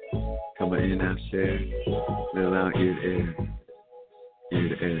beware. Come on in, now share. Live out ear to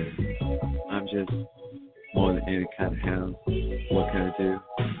air. I'm just more than any kind of hound. What can I do?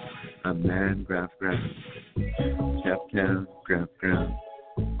 I'm man, graph. Tap down, graph ground.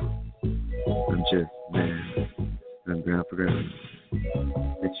 I'm just man, I'm graph.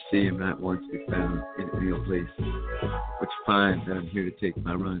 That you see, I'm not once be found in a real place. What you find that I'm here to take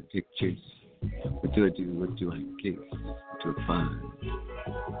my run, take a chase. What do I do? What do I case? What do I find?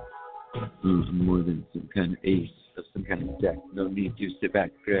 I'm more than some kind of ace of some kind of deck. No need to sit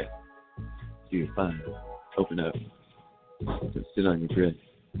back, regret. Do you find? Open up. Don't sit on your dress.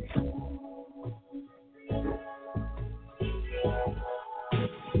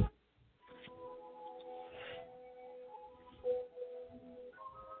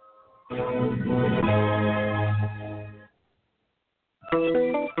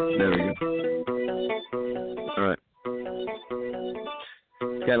 There we go. All right.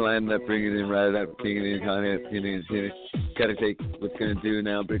 Gotta line it up, bring it in, write it up, king it in, comment, pin it. Gotta take what's gonna do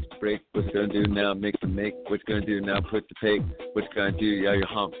now, break. What's gonna do now, mix and make. What's gonna do now, put the peg. What's gonna do, yeah, your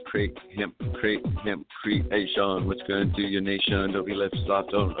hump, hemp, creation. What's gonna do, your nation, don't be left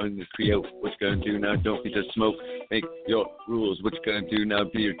soft on the create. What's gonna do now, don't be just smoke. Make your rules. What's gonna do now,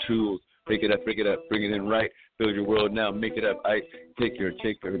 be your tools. Break it up, bring it in right. Build your world now, make it up. I take her,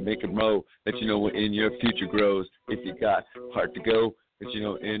 make it mow. Let you know when in your future grows. If you got heart to go, let you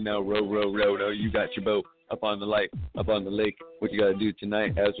know in now, row. No, you got your boat. up on the light, up on the lake. What you gotta do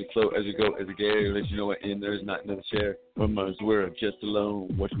tonight as we float, as we go, as we get here, let you know what in there's not another share. From us, we're just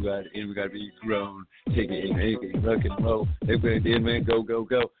alone. What we got in, we gotta be grown. Take it in, take it, rock and roll. Take it in, man, go, go,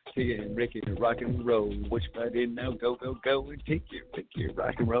 go. Take it and break it and rock and roll. What you got in now, go, go, go. And take it,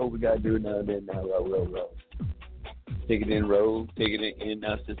 rock and roll. We gotta do it now, then now, roll, roll, roll. Take it in, roll. Take it in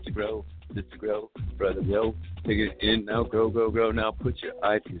now, sister grow, brother yo. Take it in now, go, go, go. Now put your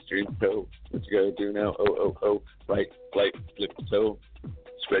eye to the stream toe. What you gotta do now? Oh, oh, oh. Right, flight, flip the toe.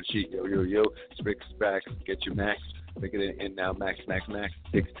 Spreadsheet, yo, yo, yo. Sprick, sprack, get your max. Take it in now, max, max, max.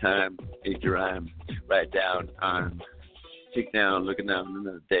 Takes time, take your rhyme. Write down on. Take down, looking down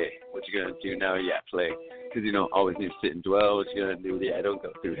another day. What you gonna do now? Yeah, play. Because you don't always need to sit and dwell. What you gonna do? Yeah, don't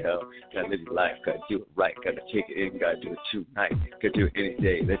go through hell. Gotta live your life. Gotta do it right. Gotta take it in. Gotta do it tonight. Gotta do it any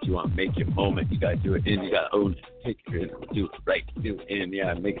day that you want. Make your moment. You gotta do it in. You gotta own it. Take it in. Do it right. Do it in.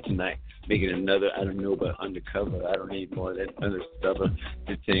 Yeah, make it tonight. Make it another. I don't know, but undercover. I don't need more than other stuff.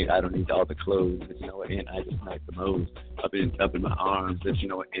 Just saying, I don't need all the clothes. But you know what? In I just like the most. Up in my arms. But you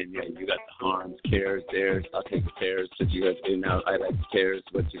know what? In yeah, you got the harms, cares, theirs. I'll take the tears. But you got in now. I like the tears.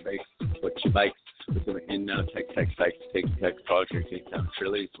 What you make, what you like. What's going in now? Text, take call, take down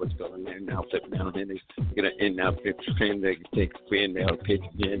trillies. What's going in now? Flip down in it. You're gonna in now. Flip train. They take a queen. They'll pitch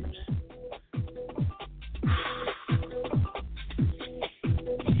again.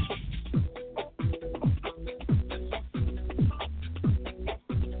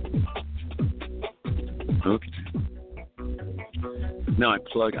 Okay. Now I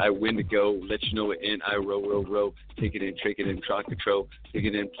plug, I win to go, let you know what in, I row. Take it in, troc control. Take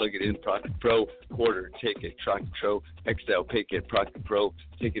it in, plug it in, proc pro. Quarter, take it, troc control. XL, pick it, proc pro.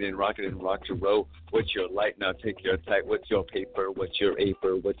 Take it in, rock to row. What's your light now? Take your tight. What's your paper? What's your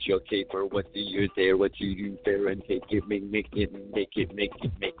aper? What's your caper? What do you there? What do you there? And take it, make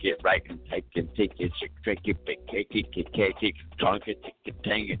it right. And take it, shake it, bake it, talk it, take it,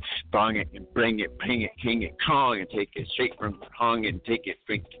 tang it, bong it, and bring it, ping it, king it, kong, and take it, shake from hong and take it,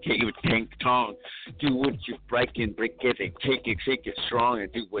 drink it, tank tong. Do what you break and break it, and take it, shake it strong,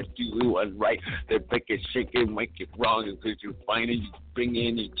 and do what you do and right. Then break it, shake it, make it wrong, and because you find it, you bring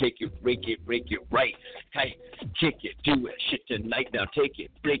in, you take it, break it right. Hey, kick it, do it, shit tonight. Now take it,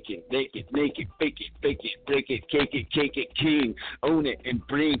 break it, make it, bake it, break it, cake it, king. Own it and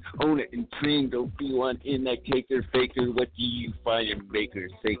bring, Don't be one in that taker, faker. What do you find in maker,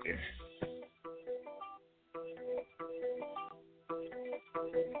 saker?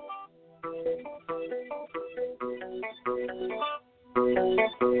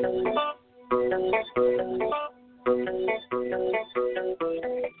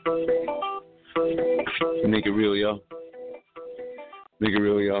 Make it real, y'all. Make it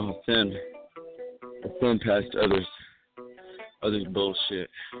real, y'all. Send past others bullshit.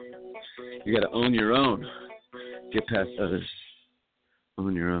 You gotta own your own. Get past others.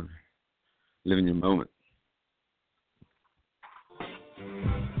 Own your own. Live in your moment.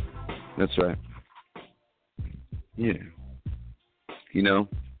 That's right. Yeah. You know?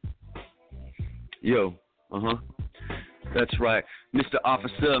 Yo. That's right. Mr.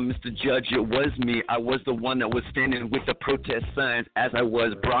 Officer, Mr. Judge, it was me. I was the one that was standing with the protest signs as I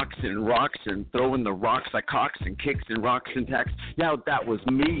was broxing rocks and throwing the rocks like cocks and kicks and rocks and tacks. Yeah, that was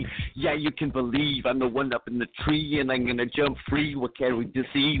me. Yeah, you can believe I'm the one up in the tree and I'm going to jump free. What can we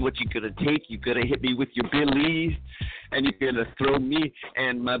see? What you going to take? You going to hit me with your billies and you're going to throw me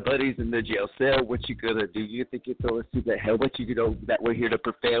and my buddies in the jail cell. What you going to do? You think you throw us to the hell? What you going to that we're here to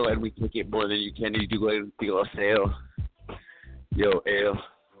prevail and we take it more than you can. You do it and feel a sale. Yo, L.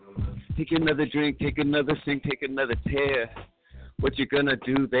 Take another drink, take another sing, take another tear. What you gonna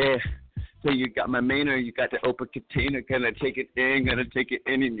do there? So you got my mainer, you got the open container. Gonna take it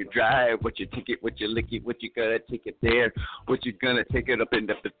in your drive. What you take it, what you lick it, what you gotta take it there. What you gonna take it up and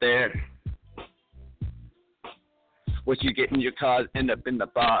up there. What you get in your cars, end up in the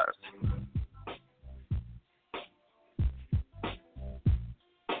bars.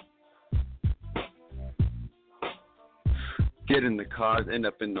 Get in the cars, end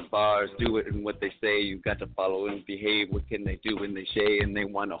up in the bars, do it in what they say. You got to follow and behave. What can they do when they say and they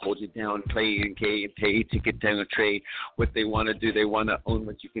want to hold you down, play and pay, take it down a trade. What they want to do, they want to own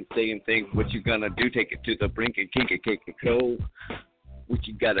what you can say and think. What you gonna do? Take it to the brink and kink it, cake it, go. What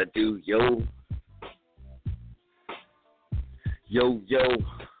you gotta do, yo? Yo,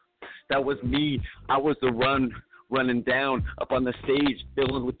 that was me. I was the running down up on the stage,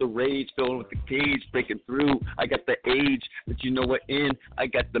 filling with the rage, filling with the cage, breaking through. I got the age, but you know what in. I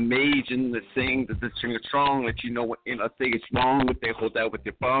got the mage and the sing, that the string is strong, that you know what in. I say it's wrong, but they hold out with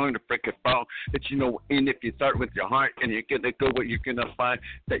your phone, the freaking phone, that you know what in. If you start with your heart and you're gonna go, what you're gonna find,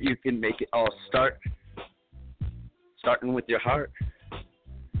 that you can make it all start. Starting with your heart,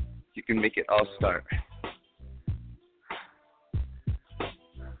 you can make it all start.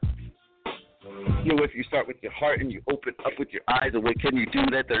 You know, if you start with your heart and you open up with your eyes, what can you do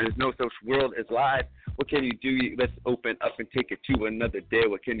that there is no such world as lies? What can you do? Let's open up and take it to another day.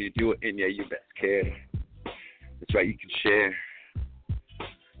 What can you do? And yeah, you best care. That's right, you can share.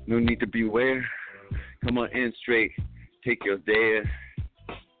 No need to beware. Come on in straight. Take your dare.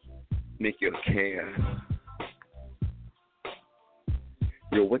 Make your care.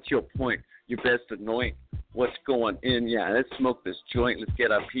 Yo, what's your point? Your best anoint. What's going in? Yeah, let's smoke this joint. Let's get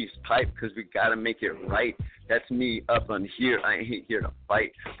our peace pipe because we got to make it right. That's me up on here. I ain't here to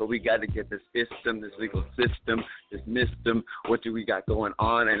fight, but we got to get this system, this legal system, this system. What do we got going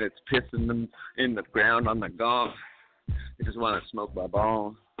on? And it's pissing them in the ground on the gong. I just want to smoke my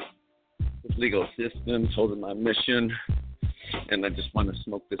bong. This legal system's holding my mission, and I just want to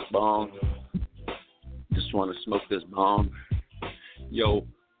smoke this bong. Just want to smoke this bong. Yo,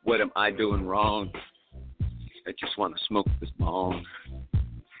 what am I doing wrong? I just want to smoke this bong.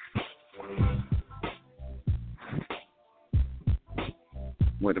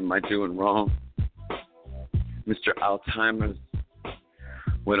 What am I doing wrong? Mr. Alzheimer's,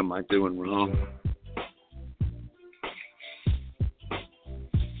 what am I doing wrong?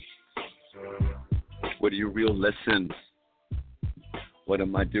 What are your real lessons? What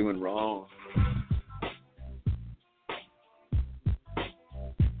am I doing wrong?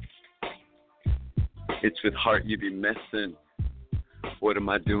 It's with heart you be messing. What am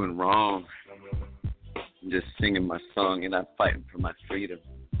I doing wrong? I'm just singing my song and I'm fighting for my freedom.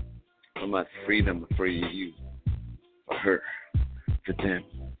 For my freedom, for you, for her, for them,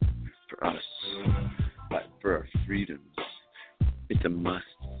 for us. Fight for our freedoms. It's a must.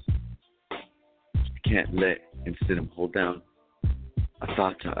 Can't let and sit and hold down our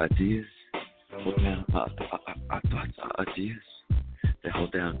thoughts, our ideas. Hold down our thoughts, our ideas. They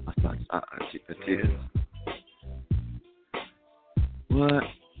hold down our thoughts, our ideas. What?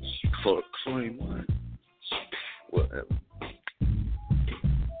 Chlorine, what? Whatever.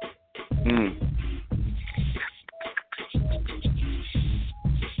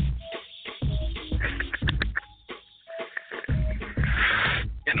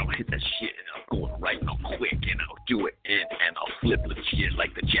 And I'll hit that shit and I'll go right and I'll quick and I'll do it in and I'll flip legit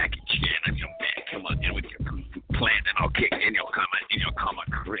like the Jackie Chan. I'm your man, come on in with your kung fu plan and I'll kick in your comma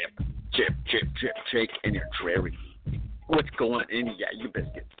grip. Chip, chip, chip, shake in your dreary. What's going in? Yeah, you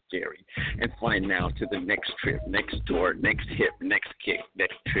best get scary. And fly now to the next trip, next door, next hip, next kick,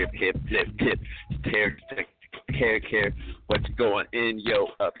 next trip, hip, flip, tip, tear, care. What's going in? Yo,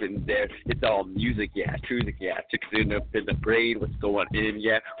 up in there. It's all music, yeah, truth, yeah. Chicks in up in the braid. What's going in?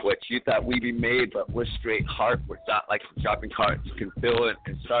 Yeah, what you thought we'd be made, but we're straight heart. We're not like some shopping carts. You can fill it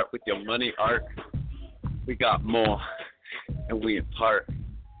and start with your money art. We got more, and we impart.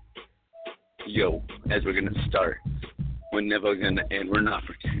 Yo, as we're gonna start. We're never going to end. We're not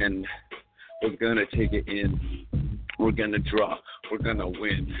pretend. We're going to take it in. We're going to draw. We're going to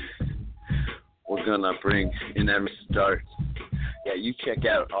win. We're going to bring in every start. Yeah, you check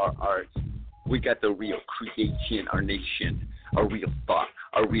out our art. We got the real creation, our nation, our real thought,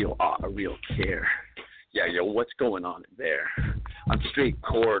 our real art, our real care. Yeah, yo, what's going on there? I'm straight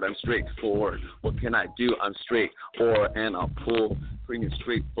chord. I'm straightforward. What can I do? I'm straight or and I'll pull. Bring it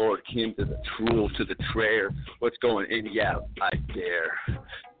straight forward, kin to the true, to the trayer. What's going in? Yeah, I dare.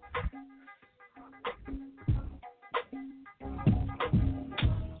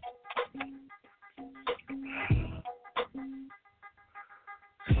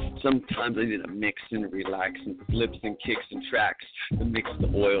 Sometimes I need to mix and relax and flips and kicks and tracks to mix the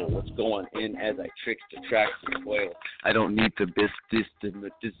oil. What's going in as I tricks the tracks and oil. I don't need to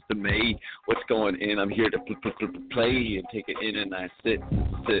dismay. What's going in? I'm here to play and take it in and I sit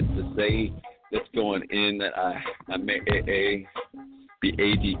to say that's going in that I may a b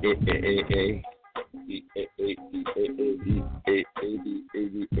a d a a a b a a d a a d a a d a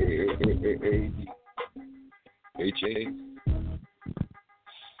d a a d h a.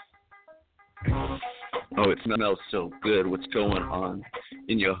 Oh, it smells so good. What's going on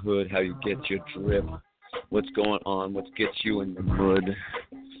in your hood? How you get your drip? What's going on? What gets you in the mud?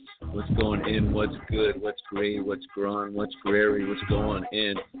 What's going in? What's good? What's gray? What's grown? What's grary? What's going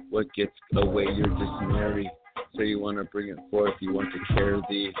in? What gets away your dismary? So you want to bring it forth. You want to care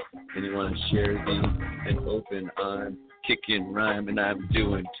thee, and you want to share thee. An open arm, kicking rhyme, and I'm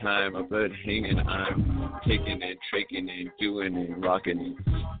doing time. A bird hanging, I'm taking and traking and doing and rocking and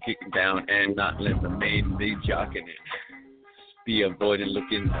kicking down and not letting the maiden be jocking it. Be avoiding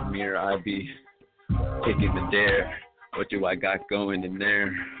looking in the mirror. I be taking the dare. What do I got going in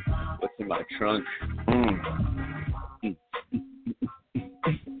there? What's in my trunk?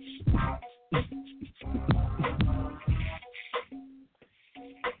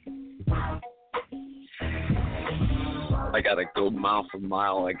 I gotta go mile for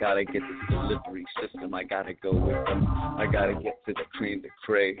mile. I gotta get this delivery system. I gotta go with them. I gotta get to the cream, the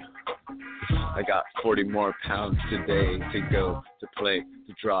cray. I got 40 more pounds today to go, to play,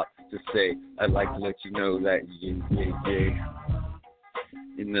 to drop, to say. I'd like to let you know that yeah.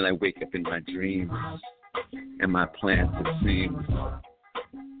 And then I wake up in my dreams, and my plans it seems.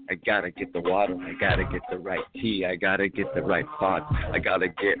 I gotta get the water, I gotta get the right tea, I gotta get the right thoughts, I gotta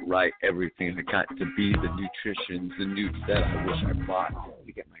get right everything. I got to be the nutrition, the newts that I wish I bought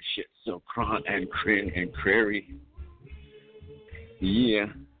to get my shit so cron and crin and crary. Yeah.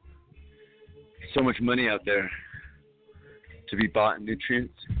 So much money out there to be bought in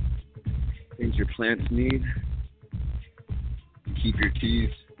nutrients, things your plants need. Keep your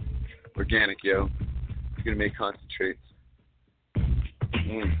teas organic, yo. You're gonna make concentrates.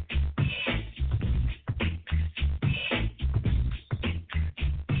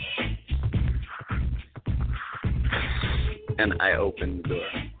 And I opened the door.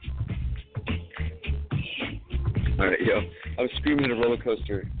 Alright, yo. I was screaming at a roller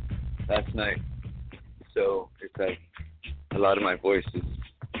coaster last night. So it's like a lot of my voice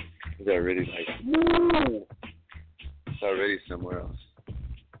is already like, woo! It's already somewhere else.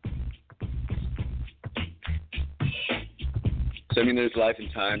 So, I mean, there's life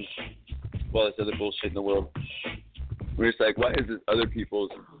and times, well, there's other bullshit in the world, where it's like, why is it other people's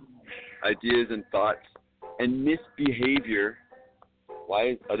ideas and thoughts and misbehavior, why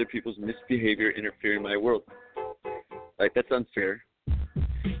is other people's misbehavior interfering in my world? Like, that's unfair.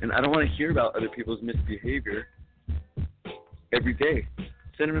 And I don't want to hear about other people's misbehavior every day.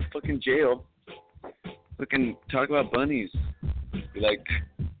 Send them to fucking jail. Fucking talk about bunnies. Be like,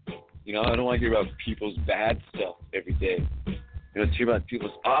 you know, I don't want to hear about people's bad stuff every day. You know, let's hear about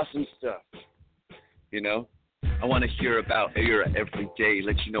people's awesome stuff. You know, I want to hear about your every day.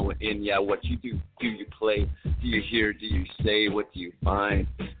 Let you know what you do. Do you play? Do you hear? Do you say? What do you find?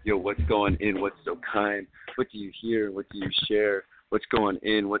 Yo, what's going in? What's so kind? What do you hear? What do you share? What's going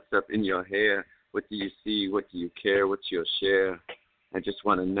in? What's up in your hair? What do you see? What do you care? What's your share? I just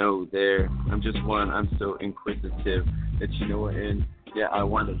want to know there. I'm just one. I'm so inquisitive that you know what in. Yeah, I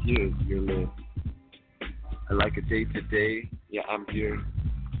want to hear your list. I like a day to day. Yeah, I'm here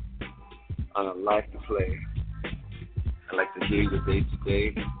on a life to play. I like to hear your day to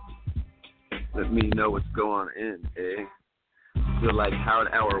day. Let me know what's going in, eh? Feel like how'd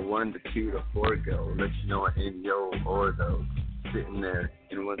hour 1 to 2 to 4 go? Let you know in yo or those sitting there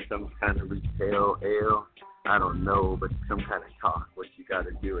and want some kind of retail ale. I don't know, but some kind of talk. What you got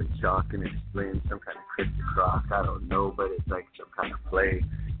to do and chalk and explain some kind of Christy Crock. I don't know, but it's like some kind of play.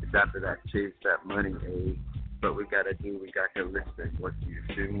 It's after that chase, that money, eh? But we got to listen. What do you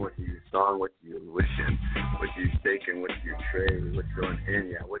sing? What do you song? What do you wishing? What do you taking? What do you trade? What's going in?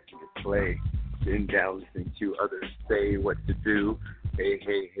 Yeah, what do you play? Sitting down listening to others say what to do. Hey,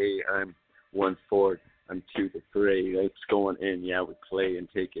 I'm 1-4. I'm 2 to 3. It's going in. Yeah, we play and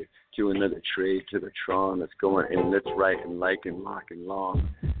take it to another trade, to the Tron. That's going in. That's right and like and lock and long.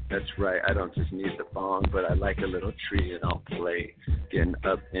 That's right. I don't just need the bong, but I like a little tree and I'll play. Getting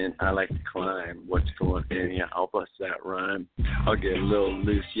up and I like to climb. What's going in? Yeah, I'll bust that rhyme. I'll get a little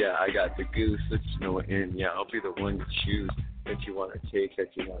loose. Yeah, I got the goose. Let's know it in. Yeah, I'll be the one to choose that you want to take, that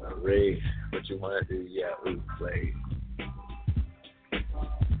you want to raise, what you want to do. Yeah, ooh, play.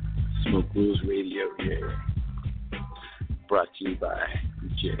 Smoke Rules Radio, yeah. Brought to you by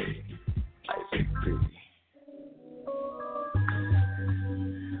J. Isaac Brady.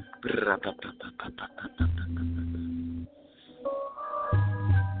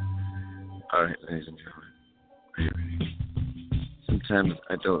 All right, ladies and gentlemen, are you ready? Sometimes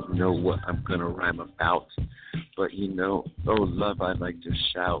I don't know what I'm going to rhyme about, but you know, oh, love, I like to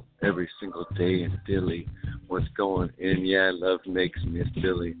shout every single day in Philly. What's going in? Yeah, love makes me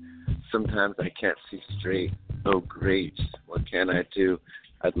silly. Sometimes I can't see straight. Oh, great. What can I do?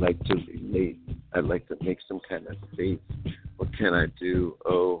 I'd like to relate. I'd like to make some kind of faith. What can I do?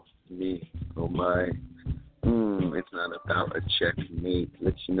 Oh, me. Oh, my. It's not about a checkmate.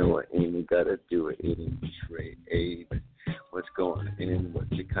 Let you know what aim you gotta do it. It ain't trade. What's going in?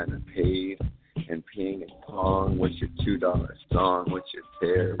 What's you kind of paid? And ping and pong. What's your $2 song? What's your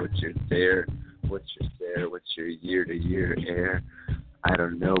tear? What's your there? What's your there? What's your year-to-year air? I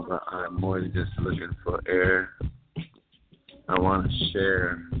don't know, but I'm more than just looking for air. I want to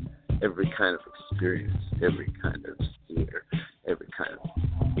share every kind of experience, every kind of fear, every kind of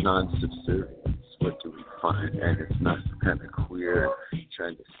non-subservience. What do we find? And it's not some kind of queer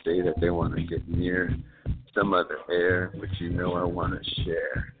trying to say that they want to get near some other air, but you know I want to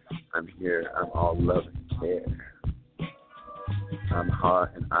share. I'm here, I'm all love and care. I'm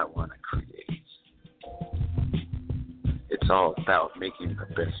hot and I want to create. It's all about making the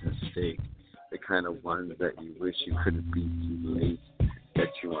best mistake, the kind of ones that you wish you couldn't be too late, that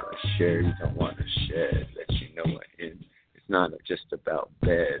you want to share, you don't want to shed, that you know what in. It's not just about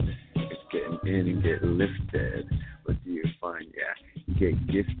bed, it's getting in and get lifted. What do you find? Yeah, you get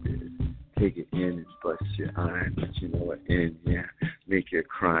gifted. Take it in and bust your iron, but you know what in, yeah. Make your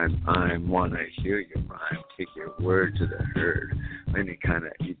crime, I wanna hear your rhyme. Take your word to the herd. Any kind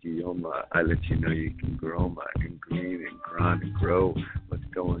of idioma, I let you know you can grow my and green and grind and grow. What's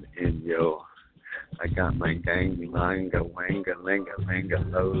going in, yo? I got my gang, langa, wanga, langa, langa,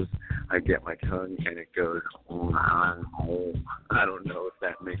 lows. I get my tongue and it goes on. I don't know if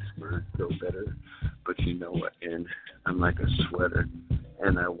that makes words go better, but you know what in. I'm like a sweater.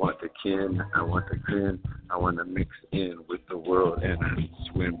 And I want the kin, I want the grin, I want to mix in with the world, and I'm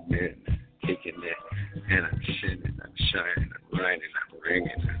swimming, taking it, and I'm shinning, I'm shining, I'm riding, I'm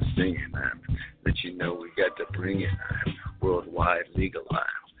ringing, I'm singing, I'm let you know we got to bring it, I'm worldwide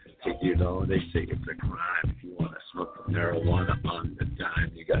legalized. Take you know, they say it's a crime. If you want to smoke the marijuana on the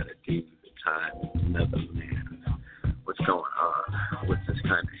dime, you got to do the time in Netherlands. What's going on? What's this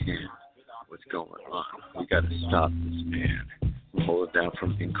kind of hand? What's going on? We got to stop this man. Hold it down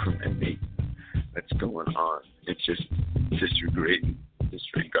from incriminating. That's going on. It's just disregarding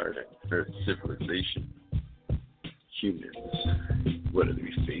Earth civilization. Humans, what are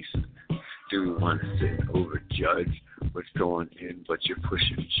we facing? Do we want to sit and overjudge what's going in, but you're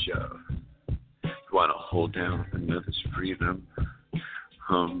push and shove? You want to hold down another's freedom?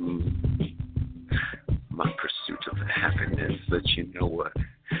 My pursuit of happiness lets you know what?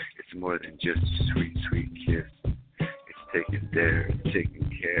 It's more than just a sweet, sweet kiss. Taking there, taking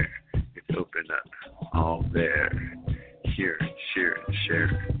care. It's open up, all there. Here and share and share.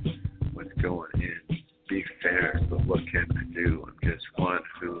 What's going in? Be fair, but what can I do? I'm just one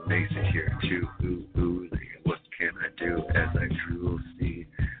who makes it here too. Ooh, what can I do as I drool? See,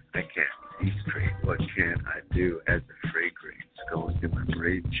 I can't see straight. What can I do as the fragrance goes in my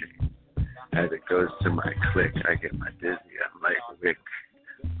braid chain? As it goes to my click, I get my dizzy. I'm like Wick.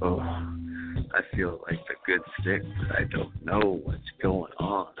 Oh, I feel like the good stick, but I don't know what's going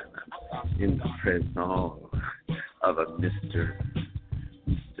on. And I'm in the presence of a mystery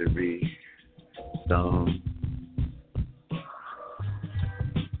song.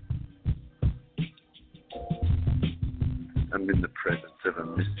 I'm in the presence of a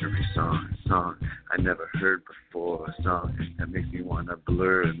mystery song, a song I never heard before, a song that makes me want to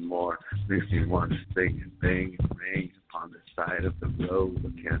blur and more, makes me want to sing and bang and ring upon the side of the road.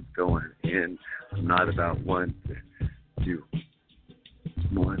 What can't going in? I'm not about one to do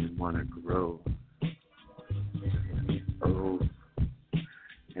more than want to grow. Oh,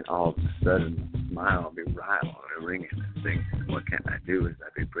 and all of a sudden, a smile be riled and ringing and singing. What can I do as I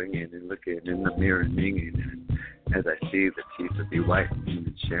be bringing and looking in the mirror and minging and as I see the teeth of be white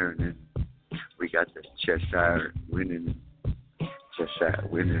and sharing it. We got the Cheshire winning,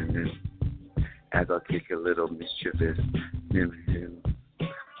 and as I'll take a little mischievous,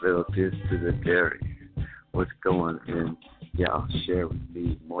 little diss to the dairy. What's going in? Yeah, I'll share with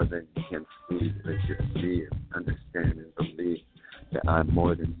me more than you can see. Let you see and understand and believe that I'm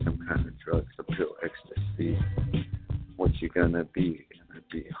more than some kind of drug, some pill ecstasy. What you gonna be? Gonna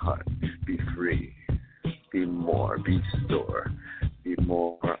be hot, be free, be more, be store, be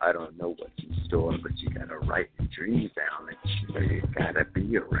more. I don't know what's in store, but you gotta write your dreams down and you gotta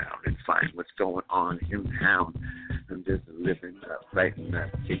be around and find what's going on in town. I'm just living up, writing up,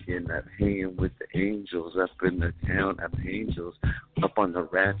 kicking up, hanging with the angels up in the town of angels. Up on the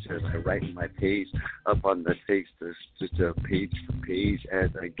ratchet, I write my page. Up on the text, there's just a page for page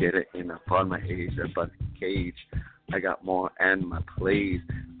as I get it in. Up on my age, up on the cage. I got more and my plays.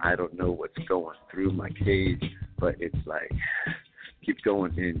 I don't know what's going through my cage, but it's like, keep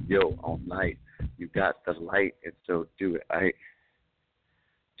going in, yo, all night. You got the light, and so do it, I.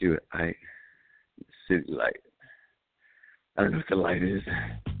 Do it, I. City light. I don't know what the light is.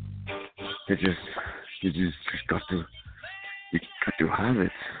 You just got to have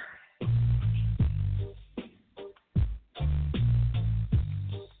it.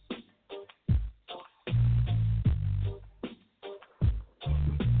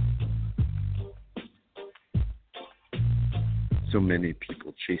 So many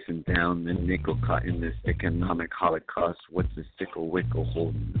people chasing down the nickel caught in this economic holocaust. What's this sickle wickle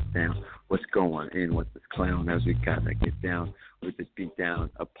holding us down? What's going in? What's this clown? As we gotta get down with this beat down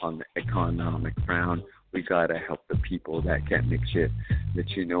upon the economic frown. We gotta help the people that can't make shit. Let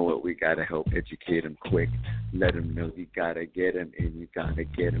you know what we gotta help educate them quick. Let them know you gotta get them in. You gotta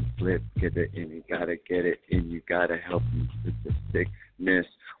get them flipped. Get it in. You gotta get it in. You gotta help them with the sickness.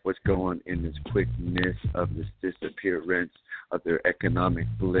 What's going in this quickness of this disappearance of their economic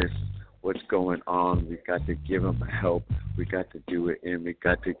bliss? What's going on? We got to give them help. We got to do it, and we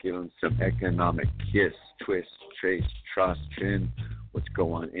got to give them some economic kiss, twist, trace, trust, trend. What's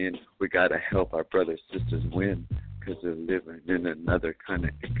going in? We got to help our brothers, sisters win, because they're living in another kind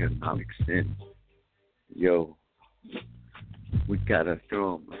of economic sin. Yo, we got to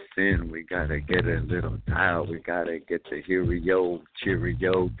throw them a sin. We got to get a little dial. We got to get the hero,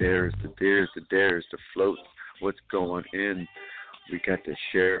 cheerio, dares, the dares, the floats. What's going in? We got to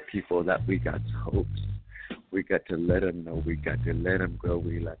share people that we got hopes. We got to let them know. We got to let them grow.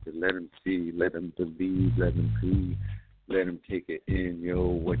 We got to let them see, let them believe, let them be, let them take it in. Yo,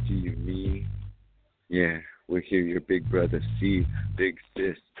 what do you need? Yeah, we're here, your big brother, see, big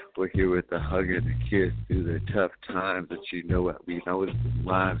sis. We're here with a hug and a kiss through the tough times that you know what we know. It's the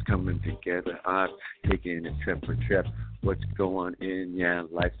lives coming together. I'm taking it trip for trip. What's going in? Yeah,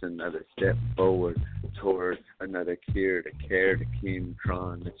 life's another step forward toward another cure to care to King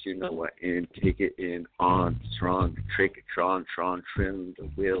Tron. That you know what in. Take it in on strong. Take it Tron, trim the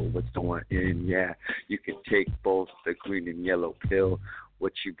wheel. What's going in? Yeah, you can take both the green and yellow pill.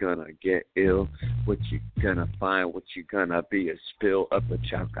 What you gonna get ill? What you gonna find? What you gonna be a spill up a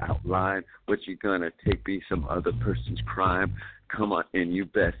chalk outline? What you gonna take be some other person's crime? Come on in, you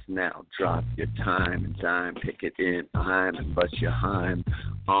best now. Drop your time and dime. Take it in, I'm and bust your heim.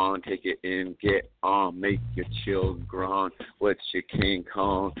 On, take it in, get on. Make your children grown. What's your King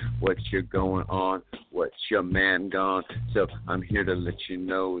Kong? What's your going on? What's your man gone? So I'm here to let you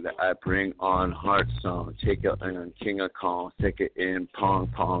know that I bring on heart song. Take it in, King of Kong. Take it in,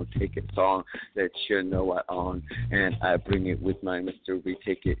 pong pong. Take it song that you know I on. And I bring it with my Mr. We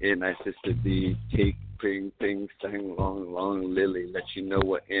take it in, I sister B. Bring things, sang long lily, let you know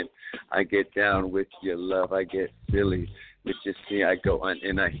what in. I get down with your love, I get silly. But you see, I go on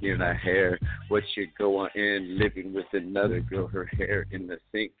in, I hear my hair. What you go on in, living with another girl, her hair in the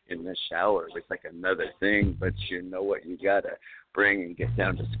sink, in the shower. It's like another thing, but you know what you gotta bring and get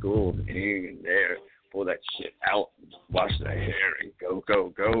down to school and hang in there. Pull that shit out, wash the hair, and go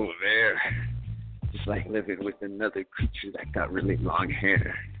there. Just like living with another creature that got really long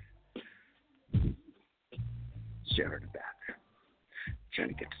hair. Share in the bathroom, trying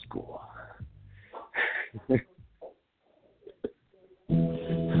to get to school.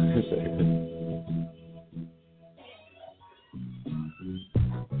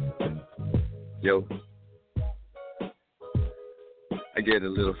 Yo, I get a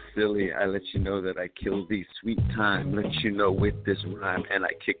little silly. I let you know that I kill these sweet time. Let you know with this rhyme, and I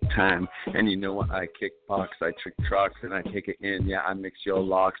kick time. And you know what? I kickbox, I trick trucks, and I take it in. Yeah, I mix your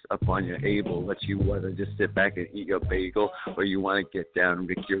locks up on your able. Let you wanna just sit back and eat your bagel, or you wanna get down and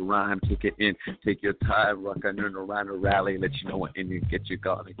Rick your rhyme. Take it in, take your time, rock on and around a rally. Let you know what in you get you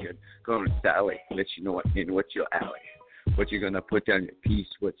gonna get going to Sally. Let you know what in what's your alley. What you gonna put down your piece?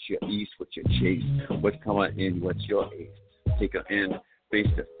 What's your east? What's your chase? What's coming in? What's your ace? Take it in. Face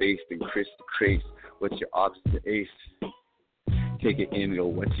to face, then Chris to Crace. What's your opposite ace? Take it in, go.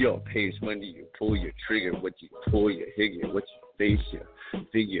 What's your pace? When do you pull your trigger? What do you pull your higger? What's your face, your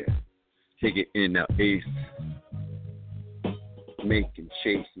figure? Take it in now, ace. Make and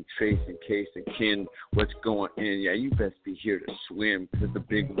chase and trace and case and kin. What's going in? Yeah, you best be here to swim, because the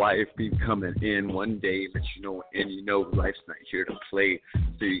big wife be coming in one day. Let you know, and you know life's not here to play.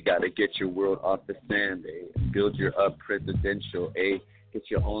 So you got to get your world off the sand, eh? Build your up presidential, eh? Get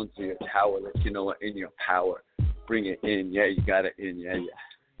your own to your tower. Let you know what in your power. Bring it in. Yeah, you got it in. Yeah.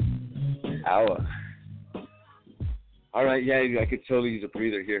 Hour. All right, yeah, I could totally use a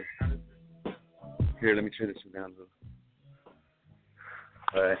breather here. Here, let me turn this one down a little.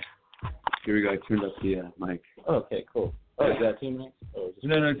 All right. Here we go. I turned up the mic. Oh, okay, cool. Oh, is that 2 minutes? Oh,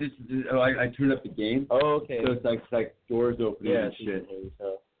 No, I turned up the gain. Oh, okay. So it's like doors opening and shit.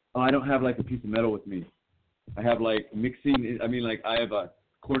 Oh, I don't have like a piece of metal with me. I have like mixing. I mean, like I have a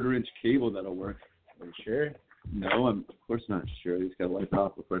 1/4-inch cable that'll work. Are you sure? No, I'm of course not sure. I just got to wipe it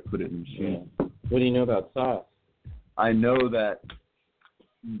off before I put it in the machine. Yeah. What do you know about sauce? I know that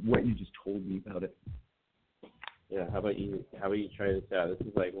what you just told me about it. Yeah, how about you try this out? This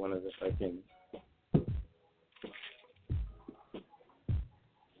is like one of the fucking...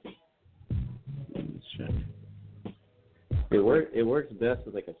 It works best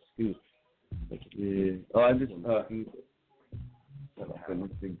with like a scoop. Like, yeah. Oh, I'm just this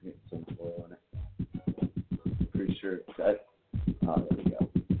thing hit some oil on it. Pretty sure that. Oh, there we go.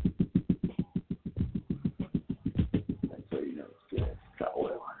 That's what you know it's good. It's got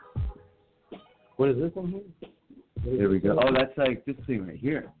oil on it. What is this one here? There we go. Oh, that's like this thing right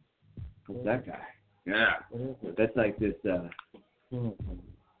here. What's that guy? Yeah. That's like this.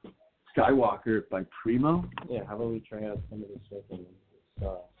 Skywalker by Primo. Yeah, how about we try out some of this fucking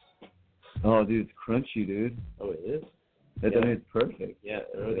sauce? Oh, dude, it's crunchy, dude. Oh, it is? That is perfect. Yeah,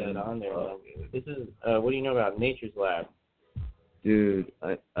 throw that on there. This is, what do you know about Nature's Lab? Dude,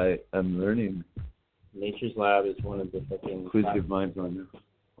 I'm learning. Nature's Lab is one of the fucking... Inquisitive minds on this.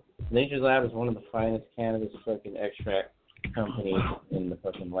 Nature's Lab is one of the finest cannabis fucking extract companies in the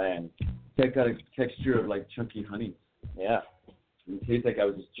fucking land. That got a texture of like chunky honey. Yeah. It tastes like I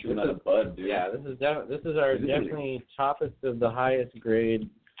was just chewing on a bud, dude. Yeah, this is our definitely toppest of the highest grade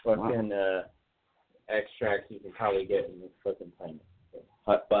fucking extracts you can probably get in this fucking planet.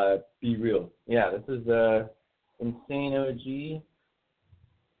 Be real. Yeah, this is Insane OG.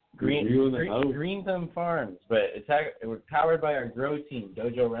 Green Thumb Farms, but we're powered by our grow team,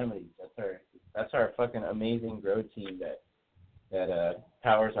 Dojo Remedies. That's our fucking amazing grow team that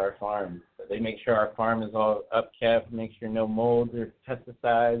powers our farm. So they make sure our farm is all upkept, make sure no molds or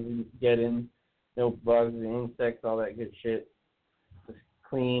pesticides get in, no bugs or insects, all that good shit. Just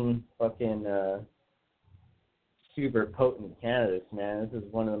clean, fucking super potent cannabis, man. This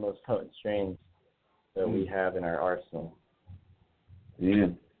is one of the most potent strains that we have in our arsenal. Yeah.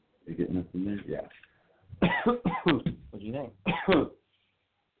 You getting us in there? Yeah. What do you think? Well,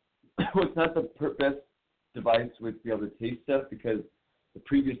 it's not the best device with be able to taste stuff because the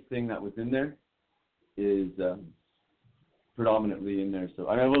previous thing that was in there is predominantly in there. So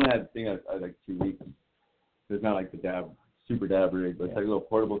I've only had the thing I like 2 weeks. So it's not like the super dab rig, but it's like a little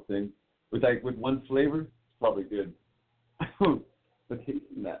portable thing. With one flavor, it's probably good. But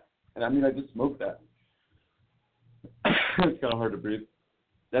tasting that. And I mean, I just smoked that. It's kind of hard to breathe.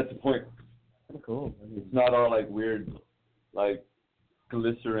 That's the point. Cool. It's not all like weird, like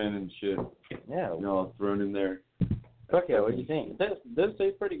glycerin and shit. Yeah. All thrown in there. Fuck yeah, what do you think? This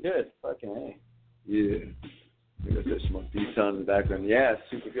tastes pretty good. Fucking A. Yeah. We got that smoke beat sound in the background. Yeah,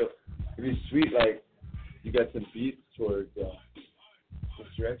 super good. It'd be sweet, like you got some beats towards this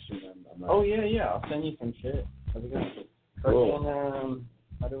direction. Oh yeah. I'll send you some shit. How's it going? Cool.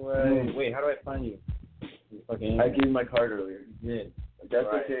 How do I find you? I gave you my card earlier. You did. That's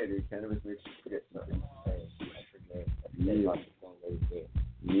right. Okay, dude. Cannabis makes you forget something.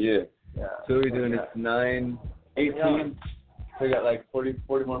 Yeah. So we're doing it's 9:18. So we got like 40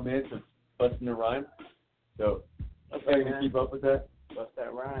 more minutes of busting a rhyme. So are you gonna keep up with that? Bust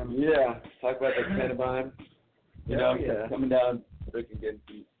that rhyme. Yeah. Talk about the cannabis. You know, coming down so we can get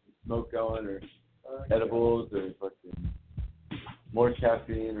some smoke going or edibles or fucking more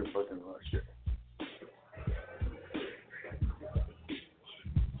caffeine or fucking more shit.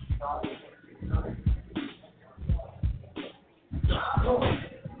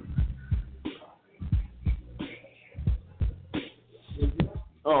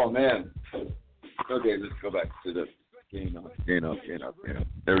 Oh man. Okay, let's go back to the gain off.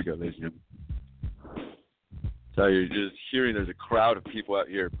 There we go, ladies and gentlemen. So you're just hearing there's a crowd of people out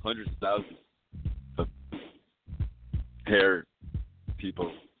here, hundreds of thousands of hair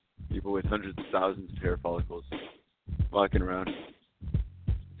people with hundreds of thousands of hair follicles walking around.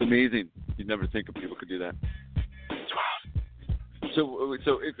 It's amazing. You'd never think of people could do that. So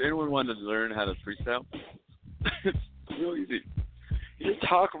if anyone wanted to learn how to freestyle, it's real easy. You just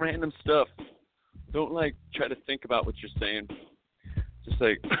talk random stuff. Don't try to think about what you're saying. Just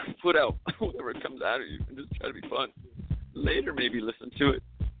put out whatever comes out of you and just try to be fun. Later maybe listen to it.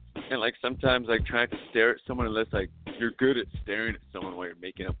 And sometimes try to stare at someone unless you're good at staring at someone while you're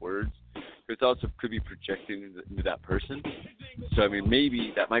making up words. But it also could be projecting into that person. So I mean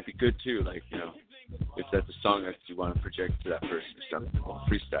maybe that might be good too. If that's a song that you want to project to that person or something, well,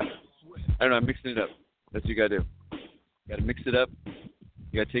 freestyle. I don't know, I'm mixing it up. That's what you gotta do. You gotta mix it up.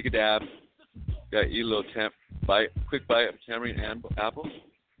 You gotta take a dab. You gotta eat a little quick bite of tamarind and apple.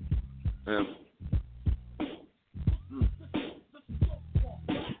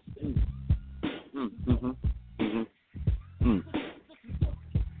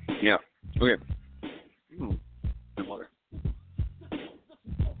 Yeah. Okay. And water.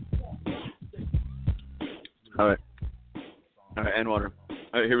 All right, and water.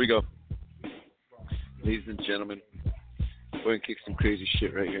 All right, here we go. Ladies and gentlemen, we're going to kick some crazy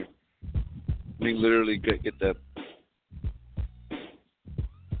shit right here. I mean, literally get the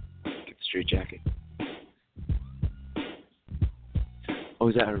straight jacket. Oh,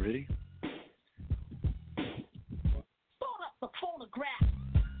 is that already?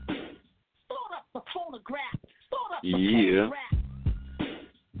 Yeah.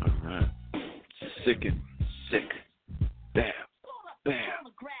 All right. Sick. Bam.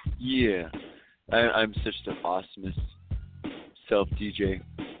 Yeah. I'm such the awesomest self-DJ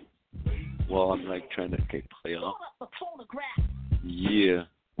while I'm trying to play off. Yeah.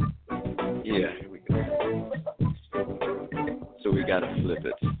 Yeah, here we go. So we gotta flip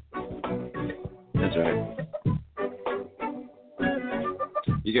it. That's right.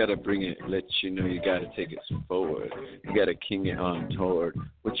 You gotta bring it, let you know you gotta take it forward. You gotta king it on toward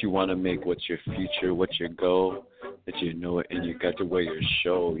what you wanna make, what's your future, what's your goal. That you know it, and you got to wear your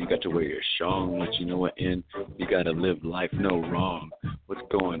show. You got to wear your strong. Let you know it, and you got to live life no wrong. What's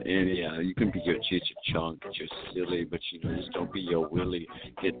going in? Yeah, you can be your chong, get your silly, but you know just don't be your willy.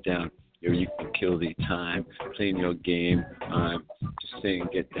 Get down. You can kill the time playing your game. Just saying,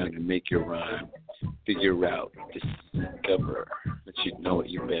 get down and make your rhyme. Figure out, discover. Let you know what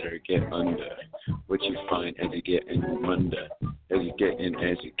you better get under. What you find as you get in under. As you get in,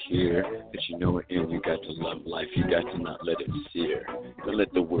 as you care, that you know it, and you got to love life. You got to not let it sear. Don't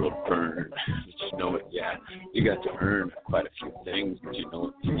let the world burn. That you know it, yeah. You got to earn quite a few things, but you know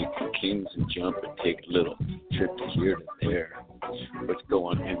it, and you can kings and jump and take a little trip to here to there. What's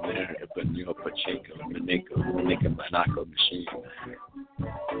going in there? Epanyo, Pacheco, Maneka, Monaco machine.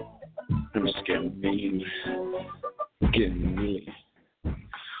 I'm just getting mean. Getting mean.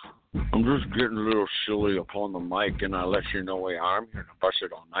 I'm just getting a little silly upon the mic, and I let you know where I'm here to bust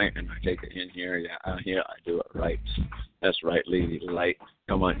it all night, and I take it in here. Yeah, out here I do it right. That's right, lady light.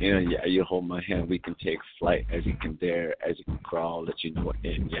 Come on in. Yeah, you hold my hand. We can take flight as you can dare, as you can crawl. Let you know what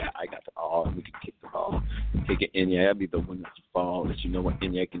in. Yeah, I got the all. We can kick the ball. Take it in. Yeah, I'll be the one that fall. Let you know what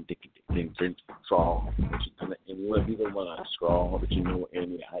in. Yeah, I can dick it, turn to crawl. Let you know what in. You want to be the one I scrawl. Let you know what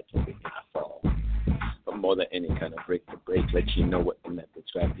in. Yeah, I take it and I fall. But more than any kind of break to break, let you know what in that the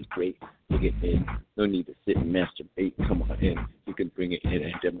track is great. Take it in. No need to sit and masturbate. Come on in. You can bring it in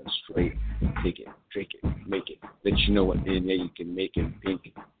and demonstrate. Take it, drink it, make it. Let you know what in. Yeah, you can make it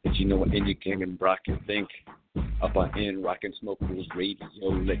pink. Let you know what in. You can and rock and think. Up on in, rock and smoke rules radio.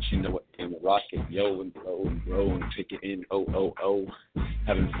 Let you know what in. Rock it, yo, and blow and grow and take it in. Oh, oh, oh.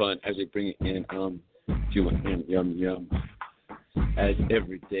 Having fun as they bring it in. Doing in, yum, yum. As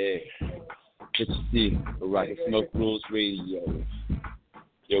every day. Get to see the Rock and Smoke Rules Radio.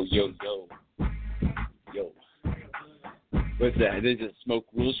 Yo, yo, yo. Yo. What's that? This is Smoke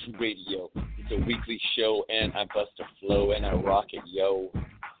Rules Radio. It's a weekly show, and I bust a flow, and I rock it, yo.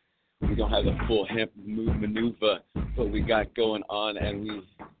 We don't have the full hemp maneuver, but we got going on, and we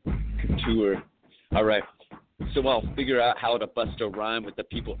couture. All right. So I'll figure out how to bust a rhyme with the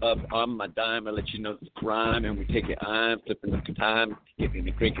people up on my dime. I'll let you know the rhyme, and we take it. I'm flipping the time, getting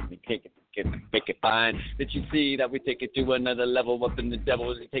the crank and take it. Make it fine. Did you see that we take it to another level? Up in the devil,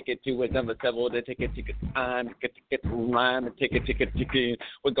 we take it to another level. They take it time, get the rhyme, and take it.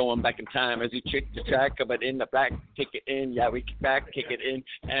 We're going back in time as you trick the track, but in the back, kick it in. Yeah, we kick back, kick it in,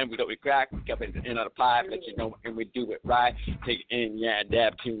 and we don't we crack. We got it in on the pipe, let you know, and we do it right. Take it in, yeah,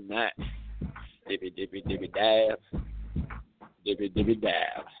 dab tonight. Dibby, dibby, dibby, dab. Dibby, dibby,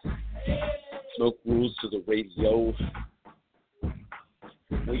 dab. Smoke rules to the radio.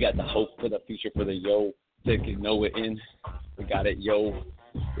 We got the hope for the future for the yo. Take it, know it in. We got it, yo.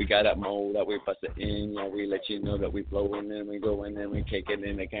 We got that mold that we bust it in. Yeah, we let you know that we blow in and we go in and we kick it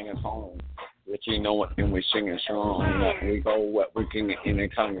in the king of home. Let you know what and we sing it strong. We go what we can in the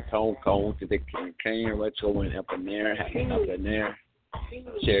king of cold to the king. What's going up in there, hanging up in there.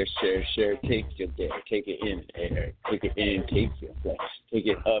 Share, take your dare, take it in the air, take it in, take your flesh, take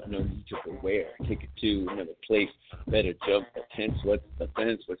it up, no need to beware, take it to another place, better jump the tents, what's the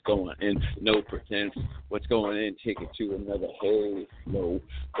fence, what's going in, no pretense, what's going in, take it to another hey, yo,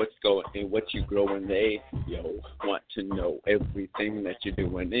 what's going in, what you growing, they, yo, want to know everything that you're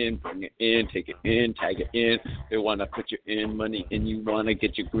doing in, bring it in, take it in, tag it in, they want to put you in money and you want to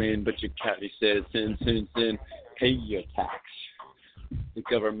get your grin, but your county says sin, pay your tax. The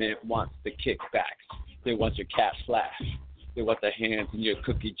government wants the kickbacks. They want your cash flash. They want the hands in your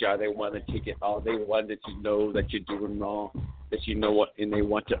cookie jar. They want to take it all. They want that you know that you're doing wrong, that you know what, and they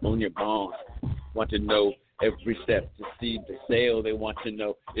want to own your bonds. Want to know every step to see the sale. They want to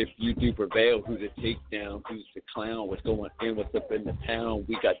know if you do prevail, who to take down, who's the clown, what's going in, what's up in the town.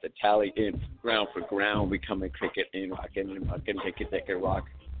 We got the tally in, ground for ground. We come and kick it in, rockin' and rockin', take it, rock.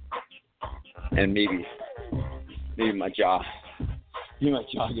 And maybe my jaw. My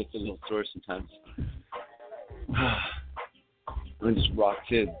jaw gets a little sore sometimes. I just rock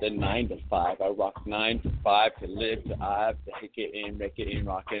to the 9 to 5. I rock 9 to 5 to live to I to take it in, make it in,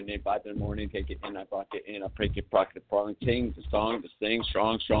 rock it in. By the morning, take it in, I rock it in. I break it, rock it, falling, sing the song, to sing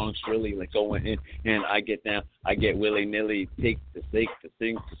strong, shrilly, like going in. And I get down, I get willy nilly, take the sake to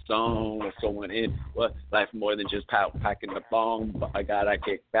sing the song, what's going in. What life more than just packing the bong, but I gotta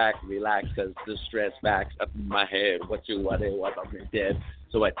kick back, relax, cause the stress backs up in my head. What I'm dead.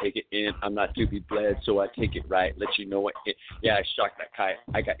 so I take it in. I'm not to be bled, so I take it right. Let you know what it. Yeah, I shocked that kite.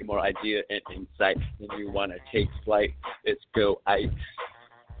 I got more idea and insight. When you wanna take flight, let's go.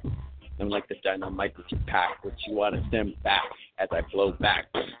 I'm like the dynamite that you pack. What you wanna send back as I blow back.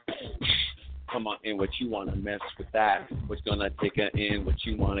 Come on in, what you wanna mess with that? What's gonna take it in? What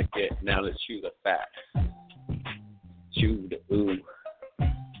you wanna get? Now let's chew the fat. Chew the ooh.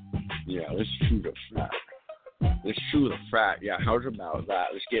 Yeah, let's chew the fat. Let's chew the fat. Yeah, how's about that?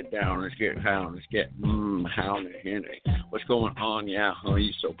 Let's get down. Let's get down. Let's get hound and Henry. What's going on? Yeah, oh,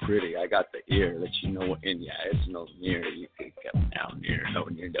 you so pretty. I got the ear. Let you know what in. Yeah, it's no near. You can come down here. No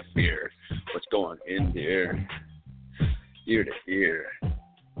near the fear. What's going in there? Ear to ear.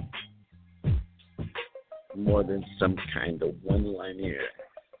 More than some kind of one-line ear.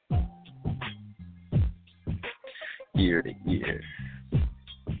 Ear to ear.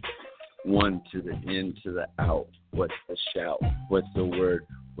 One to the in to the out. What's the shout? What's the word?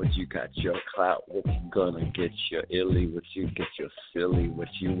 What you got your clout? What you gonna get your illy? What you get your silly? What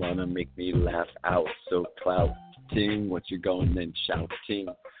you wanna make me laugh out? So clouting. What you going in shouting?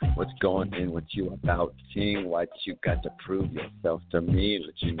 What's going in? What you about ting? What you got to prove yourself to me?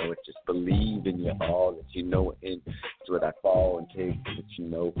 Let you know it. Just believe in your all. Let you know it. It's what I fall and take. Let you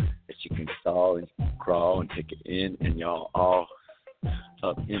know that you can stall and crawl and take it in, and y'all all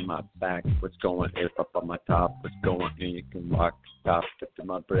up in my back. What's going in up on my top? What's going in? You can rock top up to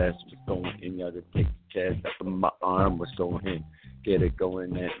my breast. What's going in? You to take the chest up in my arm. What's going in? Get it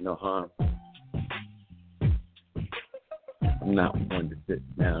going. There's no harm. I'm not one to sit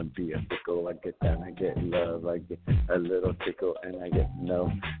down and be a fickle. I get down, I get love, I get a little tickle, and I get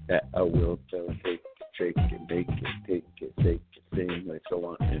know that I will go take it, trick it, make it, take it, take it, sing, let's go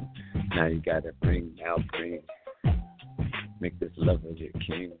on. And now you gotta bring, make this love of your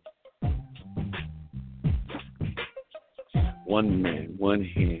king. One man, one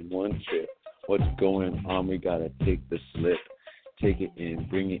hand, one trip. What's going on? We gotta take the slip. Take it in,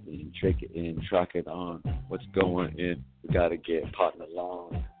 bring it in, take it in, truck it on. What's going in? We gotta get partner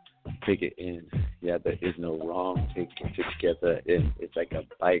along. Take it in. Yeah, there is no wrong. Take it together in. It's like a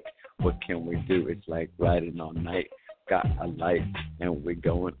bike. What can we do? It's like riding all night. Got a light and we're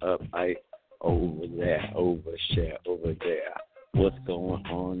going up. Over there, overshare, over there. What's going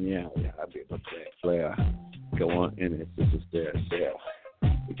on? Yeah, I be able to flare. Go on in it. This is there.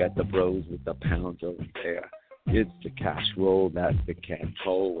 We got the bros with the pounds over there. It's the cash roll that they can't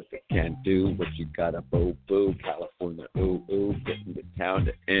hold, what they can't do, what you gotta boo, California, ooh, getting the town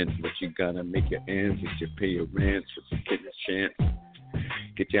to end, what you gonna make your ends, what you pay your rents, what you get your chance,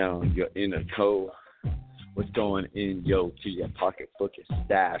 get down your inner toe, what's going in, yo, to your pocketbook, your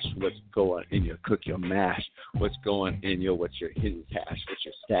stash, what's going in your cook, your mash, what's going in, yo, what's your hidden cash, what's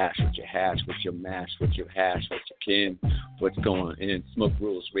your stash, what's your hash, what's your mash, what's your hash, what's your kin, what's going in, Smoke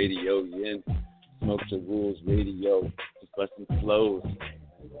Rules Radio, you in? Smoke the Rules Radio, just busting flows.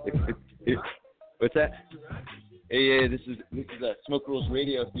 What's that? Hey, this is Smoke Rules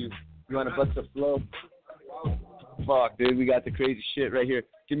Radio. If you want to bust a flow, fuck, dude, we got the crazy shit right here.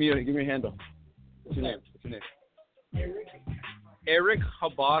 Give me your handle. What's your name? Eric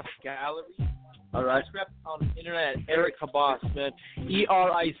Habas Gallery. All right. Subscribe on the internet, Eric Habas, man.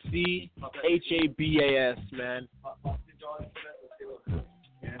 ERICHABAS, man.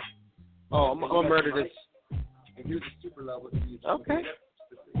 Oh, I'm gonna murder this. Here's the super level. Okay.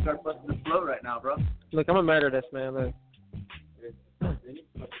 Start busting the flow right now, bro. Look, I'm gonna murder this, man. Look.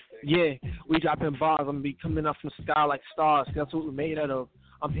 Yeah, we dropping bars. I'm gonna be coming up from the sky like stars. That's what we're made out of.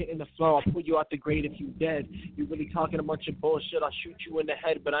 I'm hitting the flow. I'll pull you out the grade if you dead. You really talking a bunch of bullshit. I'll shoot you in the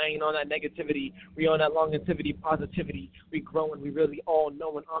head, but I ain't on that negativity. We on that longevity, positivity. We growing. We really all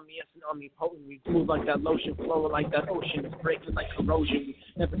knowing. Omniscient and omnipotent. We move like that lotion, flowing like that ocean. It's breaking like corrosion. We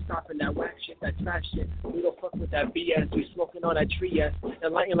never stopping that whack shit, that trash shit. We don't fuck with that BS. We smoking on that tree ass.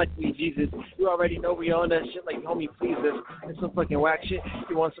 Enlightened like we Jesus. You already know we on that shit like homie, please this. It's some fucking whack shit.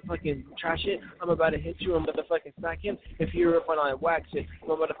 You want some fucking trash shit? I'm about to hit you and motherfucking smack him. If you're up on that whack shit,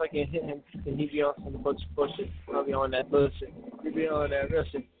 I'm motherfucking hit him, and he be on some bullshit. I'll be on that bullshit. You be on that real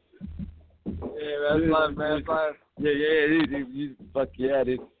shit. Yeah, that's live, man. That's live. Yeah, dude. Fuck yeah,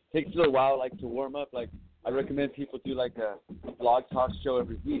 dude. Takes a little while, like, to warm up. Like, I recommend people do, like, a blog talk show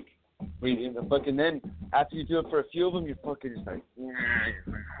every week. Fucking then, after you do it for a few of them, you're fucking just like,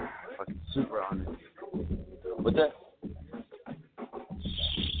 fucking super on it. What's that?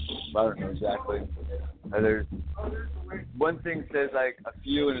 I don't know exactly. There's one thing says like a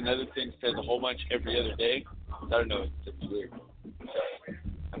few, and another thing says a whole bunch every other day. I don't know. It's weird. So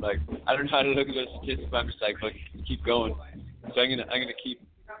I'm like, I don't know how to look at those statistics, but I'm just like, keep going. So I'm gonna keep.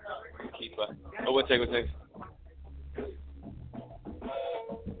 Oh, one sec.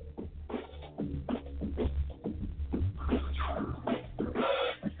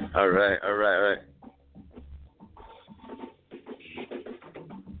 All right. All right,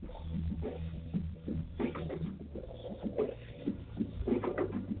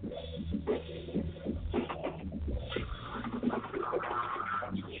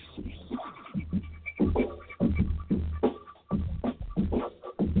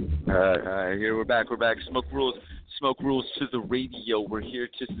 here we're back. Smoke rules to the radio. We're here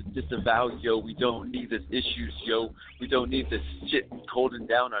to disavow, yo. We don't need this issues, yo. We don't need this shit holding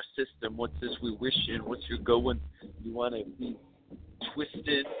down our system. What's this we wishing? What's your going? You want to be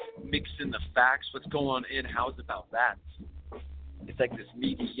twisted, mixing the facts. What's going on in? How's about that? It's like this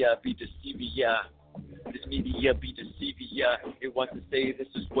media be deceiving ya. This media be deceiving ya. It wants to say this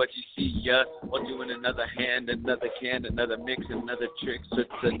is what you see ya. While doing another hand, another can, another mix, another trick. So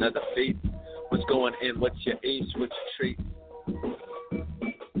it's another fate. What's going in? What's your ace? What's your trait?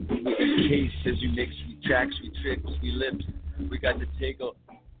 We case as you mix, we tracks, we tricks, we lips. We got the take up.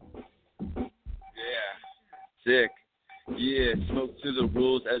 Yeah. Sick. Yeah, smoke to the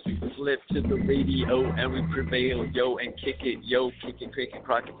rules as we flip to the radio and we prevail, yo, and kick it, crick it,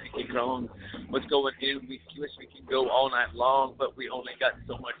 crock it, pick it, wrong. What's going in? We wish we can go all night long, but we only got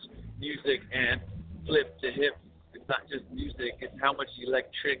so much music and flip to hip. It's not just music, it's how much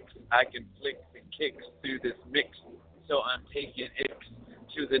electrics I can flick and kicks through this mix. So I'm taking it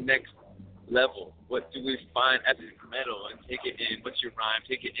to the next level. What do we find at the metal and take it in? What's your rhyme?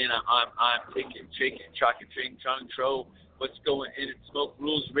 Take it in. I'm taking, shaking, trocking, tring, trong, tro. What's going in? It's Smoke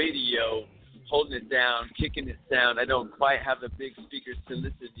Rules Radio. Holding it down, kicking it sound. I don't quite have the big speakers to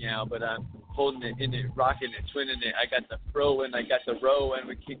listen now, but I'm holding it in it, rocking it, twinning it. I got the fro and I got the row and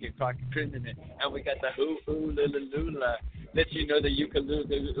we kick it, crocking, trending it. And we got the hoo, ooh, la, la, lula. Let you know that you can lose,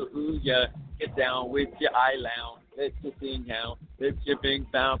 ooh, yeah. Get down with your eye lounge. Let your thing now. Let your bing,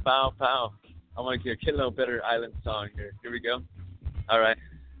 bow, bow, bow. I want to get a little better island song here. Here we go. All right.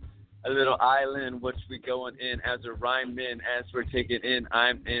 A little island, which we going in as a rhyme in, as we're taking in.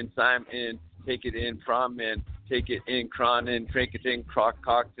 I'm in, take it in, prom in, take it in, cron in, take it in, crock,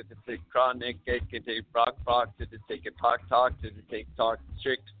 cock, to the take chronic, take it in, rock, to the take it, talk, to the take, talk,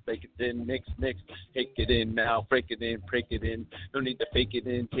 tricks, take it in, mix, take it in now, break it in, no need to fake it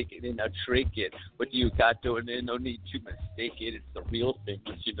in, take it in, now trick it. What you got doing in, no need to mistake it, it's the real thing,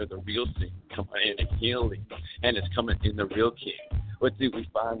 once you know the real thing, come in and healing, and it's coming in the real king. What do we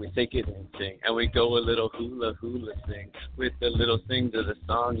find? We take it and sing, and we go a little hula sing with the little sing to the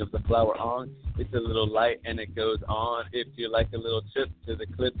song of the flower on. It's a little light and it goes on. If you like a little chip to the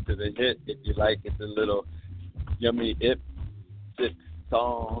clip to the hit, if you like it's a little yummy sip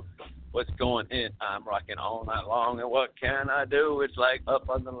song. What's going in? I'm rocking all night long, and what can I do? It's like up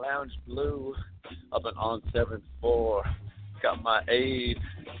on the lounge blue, up and on 7-4. Got my aid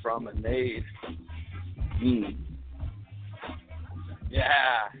from an aid.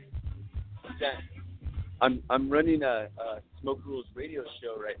 Yeah. I'm running a Smoke Rules radio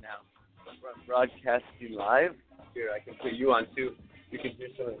show right now. I'm broadcasting live. Here, I can put you on too. You can hear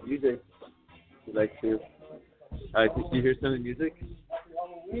some of the music if you'd like to. Did you hear some of the music?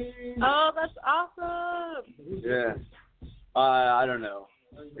 Oh, that's awesome. Yeah. I don't know.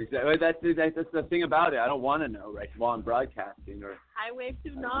 Exactly. That's the thing about it. I don't want to know right while I'm broadcasting or. Highway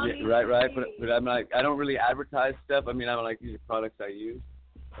tsunami. Yeah, right. But I'm like, I don't really advertise stuff. I mean, I don't like these products I use,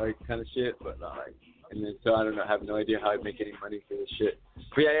 like kind of shit. But like, and then so I don't know. I have no idea how I make any money for this shit.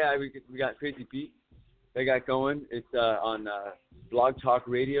 But yeah. We got Crazy Pete. They got going. It's on Blog Talk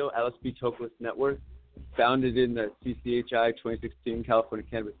Radio, LSP Tokeless Network, founded in the CCHI 2016 California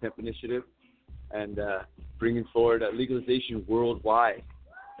Cannabis Hemp Initiative, and bringing forward legalization worldwide.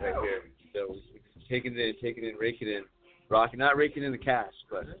 Right here. So we're taking it in, raking it in, rocking, not raking in the cash,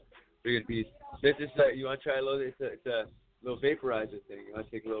 but we're gonna be. This is you want to try a little? It's a little vaporizer thing. You want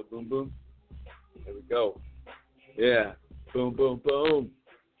to take a little boom boom? There we go. Yeah, boom boom boom.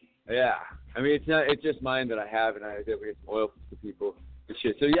 Yeah. I mean it's just mine that I have, and I get some oil for people and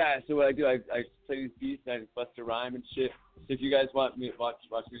shit. So yeah. So what I do, I play these beats and I bust a rhyme and shit. So if you guys want me to watch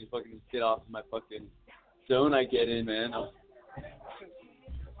me just fucking get off my fucking zone I get in, man.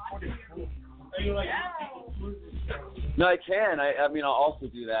 No, I can. I mean, I'll also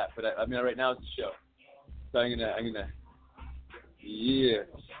do that, but I mean, right now it's a show, so I'm gonna, yeah.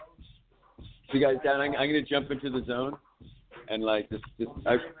 So you guys down? I'm gonna jump into the zone, and like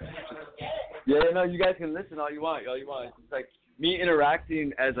yeah. No, you guys can listen all you want. It's like me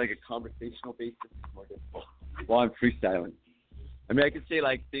interacting as like a conversational basis is more difficult while I'm freestyling. I mean, I could say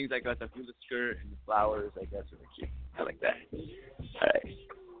like things like about the hula skirt and the flowers. Like that's really cute. I like that. All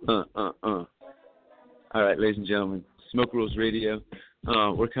right. All right, ladies and gentlemen, Smoke Rules Radio.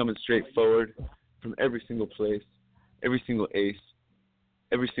 We're coming straight forward from every single place, every single ace,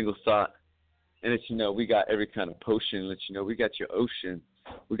 every single thought. And let you know we got every kind of potion. Let you know we got your ocean.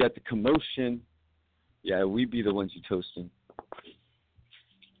 We got the commotion. Yeah, we be the ones you toasting.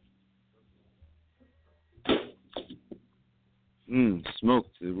 Smoke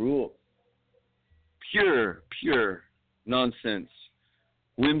to the rule. Pure nonsense.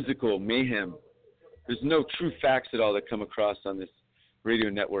 Whimsical mayhem. There's no true facts at all that come across on this radio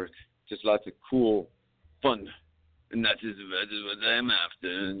network. Just lots of cool fun. And that's just what I'm after.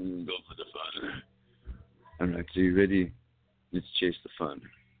 And go for the fun. All right, so you ready? Let's chase the fun.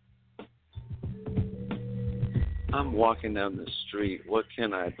 I'm walking down the street. What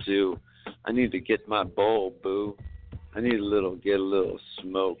can I do? I need to get my bowl, boo. I need to get a little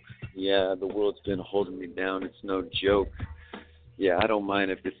smoke. Yeah, the world's been holding me down. It's no joke. Yeah, I don't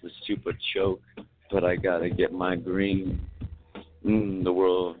mind if it's a super choke, but I gotta get my green. The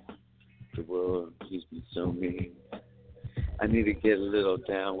world, he's been so mean. I need to get a little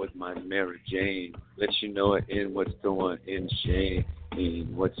down with my Mary Jane. Let you know it in what's going in Shane.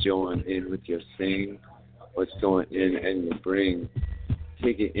 What's going in with your sing. What's going in and your bring.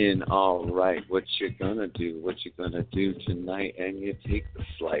 Take it in all right. What you gonna do tonight, and you take the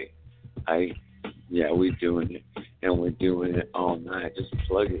flight. Yeah, we doing it, and we're doing it all night. Just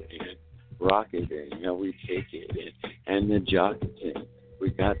plug it in, rock it in, yeah, we take it in, and the jock it in. We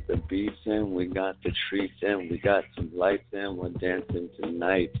got the beats and we got the treats and we got some lights and we're dancing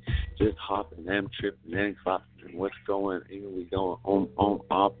tonight. Just hopping and tripping and clopping. What's going in? We going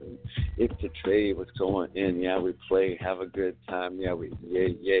off and it's a trade. What's going in? Yeah, we play, have a good time. Yeah, we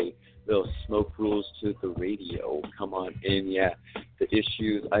yay. Little smoke rules to the radio. Come on in, yeah. The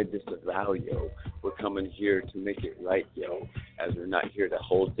issues I disavow, yo. We're coming here to make it right, yo. As we're not here to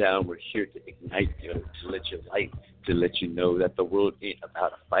hold down, we're here to ignite, yo. To let you light, to let you know that the world ain't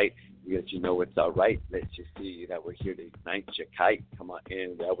about a fight. We let you know it's all right. Let you see that we're here to ignite your kite. Come on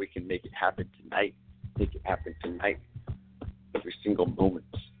in, that we can make it happen tonight. Make it happen tonight. Every single moment.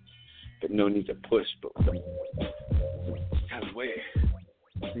 But no need to push, but some kind of way.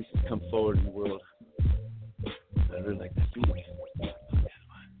 Please come forward in the world. I really like this beat.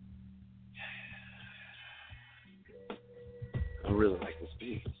 I really like this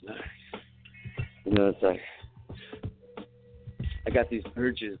beat. It's nice. You know, it's like I got these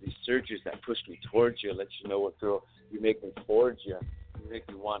urges, these surges that push me towards you. Let you know what, girl, you make me forge you. You make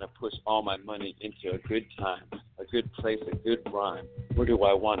me want to push all my money into a good time, a good place, a good rhyme. Where do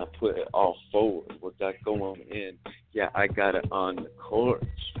I want to put it all forward? What got going in? Yeah, I got it on the chords.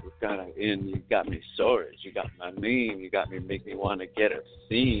 We got it in. You got me swords. You got my meme. You got me, make me want to get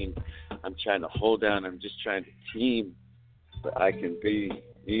obscene. I'm trying to hold down. I'm just trying to team. But I can be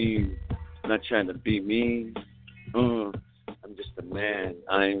mean. I'm not trying to be mean. I'm just a man.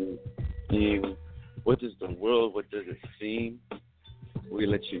 I'm mean. What does the world, what does it seem? We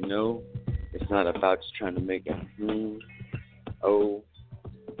let you know it's not about just trying to make it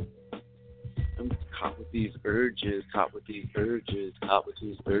I'm caught with these urges, I'm caught with these urges, caught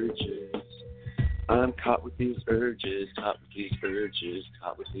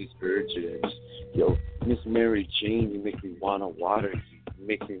with these urges. Yo, Miss Mary Jane, you make me want to water you. You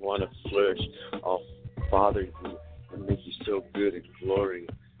make me want to flourish. I'll bother you and make you so good in glory.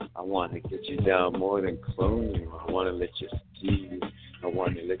 I want to get you down more than clone you. I want to let you see. I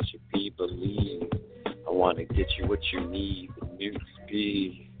want to let you believe. I want to get you what you need. The nukes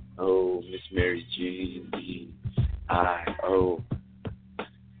be. Oh, Miss Mary Jane, B-I-O,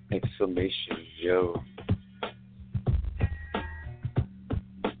 exclamation, yo.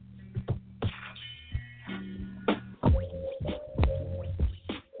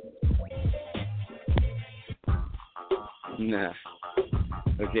 Nah.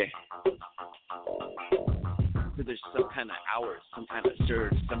 Okay. So there's some kind of hours, some kind of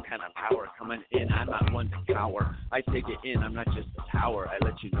surge, some kind of power coming in. I'm not one to cower. I take it in. I'm not just a tower. I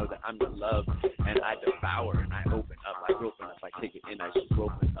let you know that I'm the love, and I devour, and I open up. I open up. I take it in. I just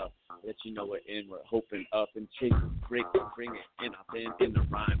open up. Let you know we're in. We're hoping up and take it, break it, bring it in. I've been in the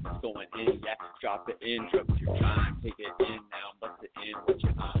rhyme. What's going in? Yeah, drop it in. Drop your time. Take it in now. Bust it in. What you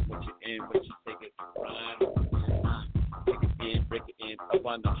on? What you in? What you take it to rhyme? Take it in, break it in, up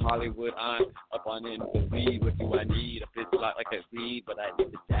on the Hollywood, I'm up on in the weed. What do I need? A bit like a weed, but I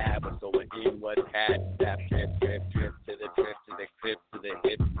need the dab. What's going in? What's had? Dab, drip, drip, drip to the drip, to the clip, to the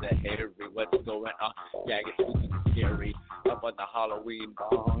hip, to the hairy. What's going on? Yeah, I get spooky and scary. Up on the Halloween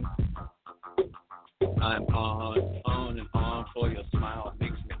bong. I'm on and on for your smile.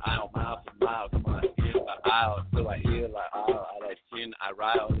 Makes me aisle, mile for mile. Come on, in my aisle, till I hear like aisle. I let in, I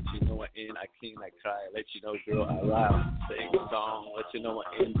rile. Let you know I'm in, I clean, I cry. Let you know, girl, I rile. Sing a song, let you know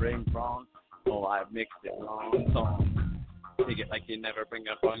I'm in, bring wrong. Oh, I mixed it wrong song. Take it like you never bring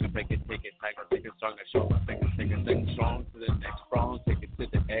it wrong and break it, take it, take it strong and show it, take it strong to the next prong, take it to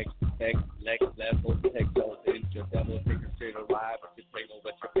the next level, take those into your devil, take it straight alive, but you take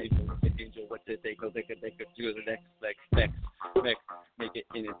over your angel, with the angel, what did they go, take it to the next next, make it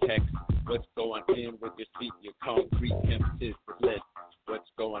in a text, what's going in with your seat, your concrete, emphasis, the lead, what's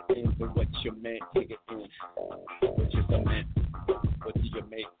going in with what you meant, take it in, what you cement, what do you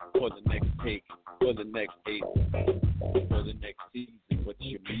make for the next take, for the next date, for the next season, what's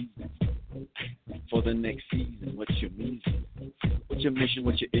your reason? For the next season, what's your reason? What's your mission,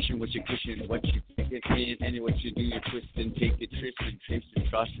 what's your issue, what's your cushion, what you take it in, and what you do, you twist and take it, twist and trace and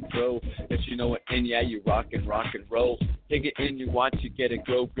trust and throw. If you know it, and yeah, you rock and roll. Take it in, you watch it, get it,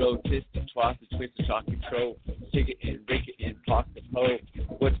 grow, twist and twist and talk control. Take it in, rake it in, talk the hoe.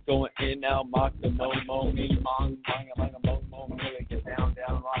 What's going in now, mock the mo, me, mong, mo, really get down,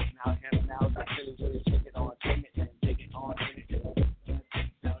 rock now, him now, the really take it on, take it in, take it on, take it in.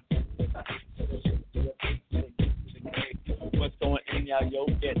 What's going in, y'all, yo,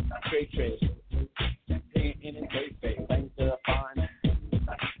 get trade. Hanging in and trade, thanks to the fine.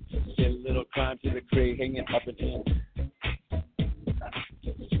 Get a little crime to the crate, hanging up and in.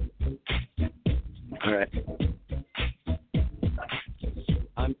 All right.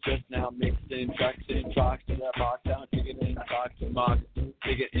 I'm just now mixing trucks to the box down, take it in, box to box,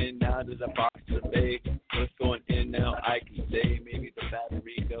 take it in now to the box to the bay. What's going in now? I can say maybe the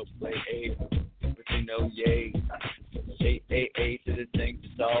battery go play A, but you know, yay. A to the thing to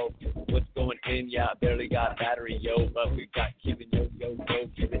solve. What's going in? Yeah, I barely got battery, yo, but we got keeping yo,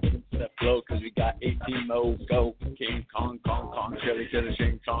 give it into the flow, cause we got 18 mo, go. King Kong, Chili to the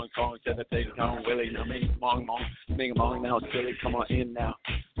Shing Kong, to the thing Kong, Willie, now Ming Mong, now, silly, come on in now.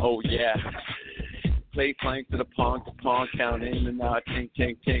 Oh yeah. Play plank to the pong, count in and out, tink,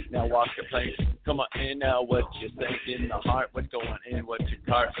 now walk the plank. Come on in now, what you think in the heart, what's going in, what's your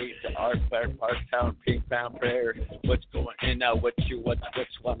car, hate the art, fair, park, town, pink, pound, prayer. What's going in now, what you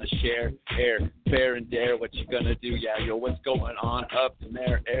wanna share, air, fair and dare, what you gonna do, yeah, yo, what's going on, up in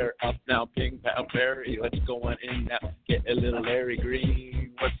there, air, up now, pink, pound, prairie, what's going in now, get a little Larry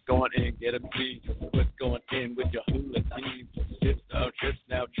Green, what's going in, get a beat, what's going in with your hula team, trips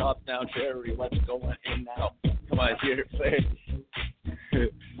now, chops now, cherry, what's going in now, come on, here, play.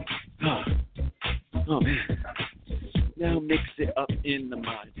 Oh man. Now mix it up in the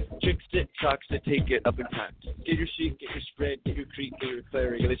mind. Tricks it, trucks it, take it up in time. Get your sheet, get your spread, get your creek, get your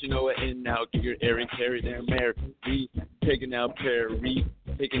clarity. Let you know it in now. Get your air and carry there, mare. Taking now pair,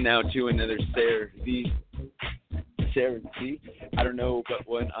 taking now to another stair. Serenity. I don't know, but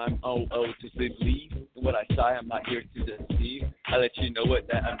when I'm to leave, what I sigh, I'm not here to deceive. I let you know what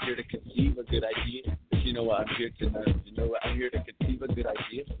that I'm here to conceive a good idea. But you know what I'm here to know. You know what I'm here to conceive a good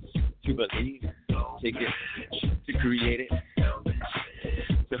idea. To believe, take it, to create it,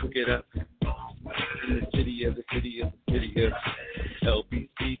 to hook it up. In the city of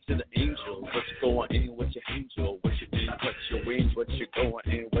LBC to the angel. What's going in? What's your angel? What's your name? What's your wings? What's your going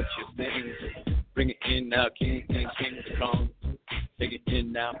in? What's your things? Bring it in now, king the Kong. Take it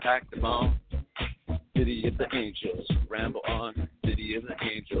in now, pack the bomb. City of the angels, ramble on. City of the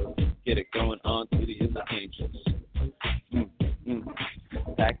angels, get it going on. City of the angels.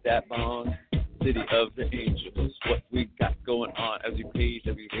 Pack that bomb. City of the angels, what we got going on as we page,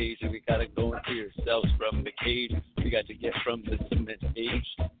 every page, and we gotta go into yourselves from the cage. We got to get from the cement age.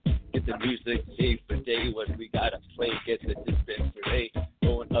 Get the music day for day, what we gotta play. Get the dispensary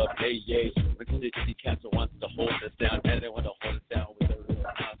going up, hey, yay. When city council wants to hold us down, and they want to hold us down with a little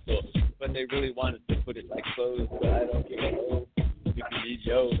console. But they really wanted to put it like clothes, but I don't care. If you need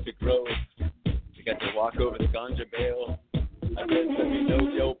yo to grow, we got to walk over the ganja bale. I guess let me know,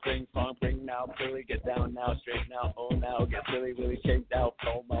 yo, ping pong, bring now, Billy, get down now, straight now, oh now, get silly, Willie, shake now,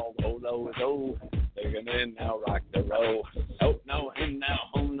 promo, low is oh, they're gonna in now, rock the row, oh, no, in now,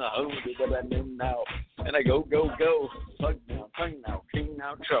 home the home, in now, and I go, plug now, king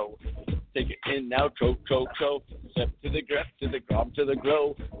now, tro, take it in now, tro, step to the grep, to the grob, to the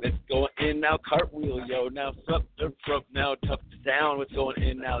grow, let's go in now, cartwheel, yo, now, up the front, now, tough to down, what's going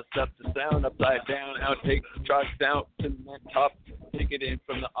in now, stuff to sound, upside down, now, take the trucks down to the top, take it in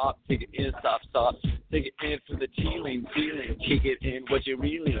from the op, take it in, stop, take it in from the ceiling, kick it in, what you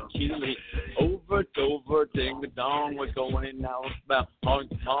reeling, keeling, over, ding the dong, what's going in now, about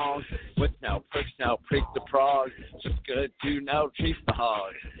hong, what's now, pricks now, prick the prog, just good to now, chase the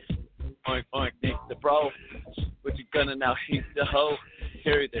hog, oink, nick the bro, what you gonna now, hate the hoe,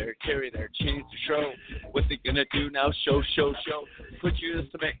 carry there, change the show, what they gonna do now, show, put you in a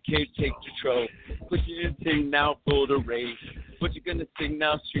cement cage, take the tro, put you in thing now, full to rage, what you gonna sing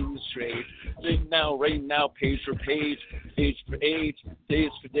now, stream the straight, sing now, right now, page for page, Age for age, days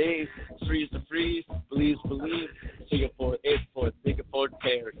for days, freeze to freeze, believes believe, Singapore, airport, Singapore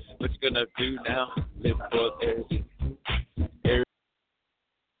tear. What you gonna do now? Live for air.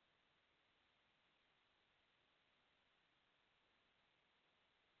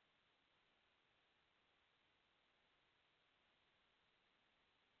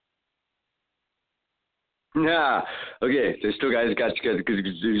 Yeah. Okay. There's still guys. Got you guys.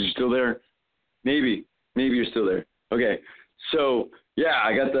 You're still there? Maybe you're still there. Okay. So yeah,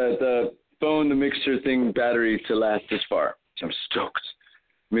 I got the phone, the mixer thing, battery to last this far. So I'm stoked.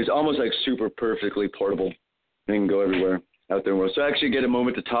 I mean, it's almost like super perfectly portable. It can go everywhere out there in the world. So I actually get a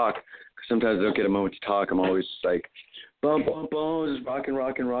moment to talk. Cause sometimes I don't get a moment to talk. I'm always like, bum, bum, bum, just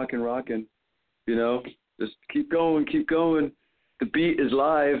rocking. You know, just keep going. The beat is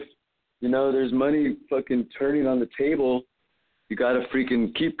live. You know, there's money fucking turning on the table. You got to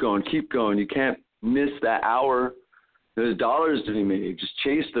freaking keep going. You can't miss that hour. There's dollars to be made. Just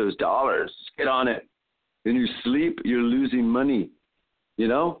chase those dollars. Just get on it. When you sleep, you're losing money, you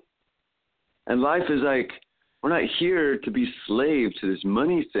know? And life is like, we're not here to be slaves to this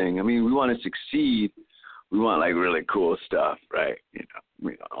money thing. I mean, we want to succeed. We want, like, really cool stuff, right? You know,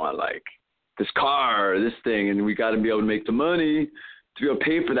 we don't want, like, this car or this thing, and we got to be able to make the money to be able to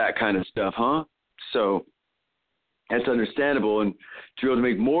pay for that kind of stuff, huh? So that's understandable. And to be able to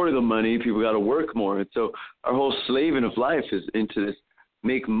make more of the money, people got to work more. And so our whole slaving of life is into this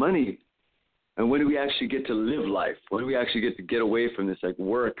make money. And when do we actually get to live life? When do we actually get to get away from this, like,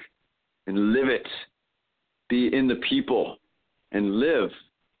 work and live it, be in the people and live?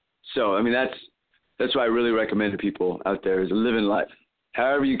 So, I mean, that's why I really recommend to people out there is living life,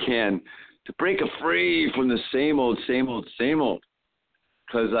 however you can, to break free from the same old.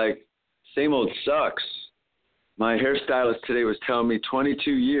 Because, like, same old sucks. My hairstylist today was telling me 22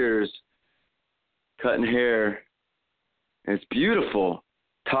 years cutting hair, and it's beautiful.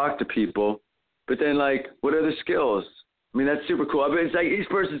 Talk to people. But then, like, what are the skills? I mean, that's super cool. I mean, it's like each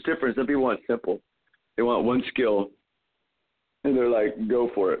person's different. Some people want simple. They want one skill, and they're like,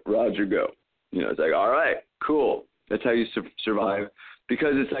 go for it. Roger, go. You know, it's like, all right, cool. That's how you survive.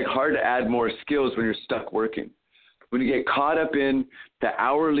 Because it's, like, hard to add more skills when you're stuck working. When you get caught up in the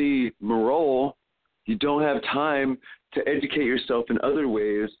hourly role, you don't have time to educate yourself in other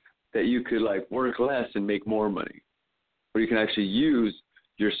ways that you could, like, work less and make more money. Where you can actually use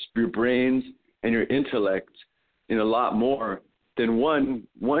your brains and your intellect in a lot more than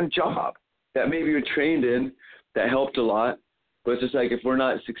one job that maybe you're trained in that helped a lot. But it's just like if we're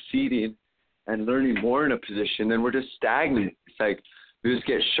not succeeding and learning more in a position, then we're just stagnant. It's like we just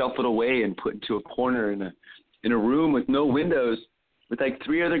get shuffled away and put into a corner in a room with no windows with like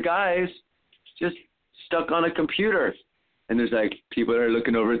 3 other guys just stuck on a computer. And there's like people that are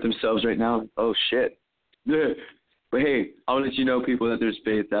looking over at themselves right now. Oh, shit. But, hey, I'll let you know, people, that there's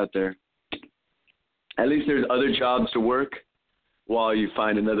faith out there. At least there's other jobs to work while you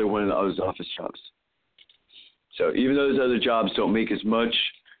find another one of those office jobs. So even though those other jobs don't make as much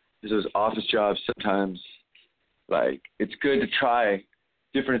as those office jobs sometimes, like, it's good to try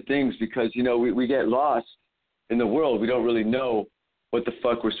different things because, you know, we get lost in the world. We don't really know what the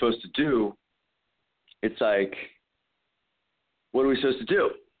fuck we're supposed to do. It's like, what are we supposed to do?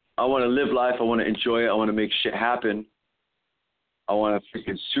 I want to live life. I want to enjoy it. I want to make shit happen. I want to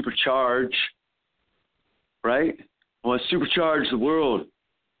freaking supercharge, right? I want to supercharge the world,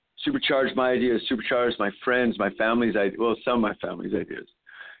 supercharge my ideas, supercharge my friends, my family's ideas. Well, some of my family's ideas.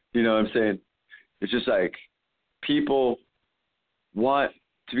 You know what I'm saying? It's just like people want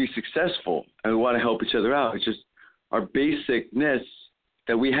to be successful and we want to help each other out. It's just our basicness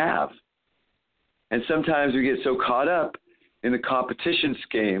that we have. And sometimes we get so caught up in the competitions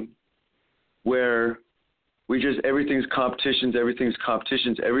game where we just, everything's competitions, everything's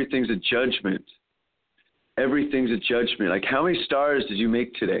a judgment. Everything's a judgment. Like, how many stars did you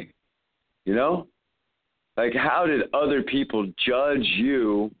make today? You know? Like, how did other people judge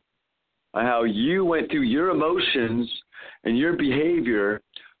you on how you went through your emotions and your behavior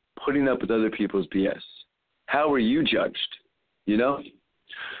putting up with other people's BS? How were you judged? You know?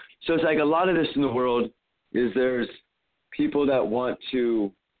 So it's like a lot of this in the world is there's people that want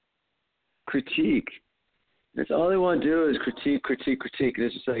to critique. That's all they want to do is critique. And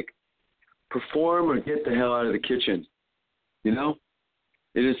it's just like, perform or get the hell out of the kitchen. You know?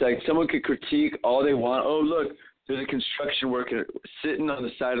 It is like someone could critique all they want. Oh, look, there's a construction worker sitting on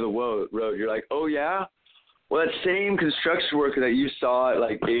the side of the road. You're like, oh, yeah? Well, that same construction worker that you saw at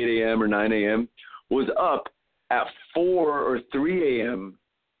like 8 a.m. or 9 a.m. was up at 4 or 3 a.m.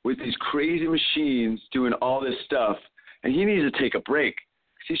 with these crazy machines doing all this stuff. And he needs to take a break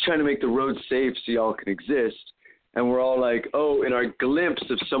because he's trying to make the road safe so y'all can exist. And we're all like, oh, in our glimpse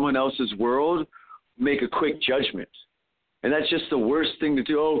of someone else's world, make a quick judgment. And that's just the worst thing to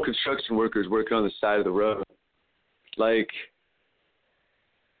do. Oh, construction workers working on the side of the road. Like,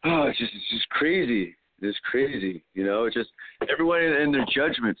 oh, it's just crazy. It's crazy, you know. It's just everyone in their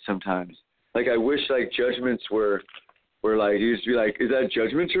judgments sometimes. Like, I wish like judgments were like, you used to be like, is that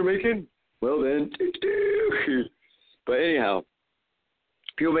judgments you're making? Well then, but anyhow,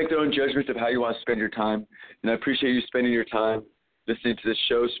 people make their own judgments of how you want to spend your time, and I appreciate you spending your time listening to this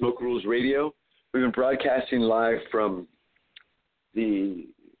show, Smoke Rules Radio. We've been broadcasting live from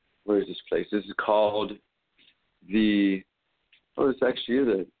where is this place? This is called this actually is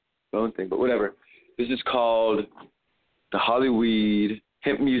a phone thing, but whatever. This is called the Hollyweed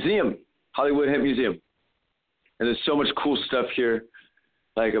Hemp Museum, Hollywood Hemp Museum. And there's so much cool stuff here,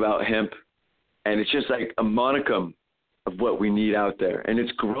 like about hemp. And it's just like a monicum of what we need out there. And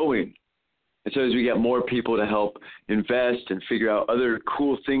it's growing. And so as we get more people to help invest and figure out other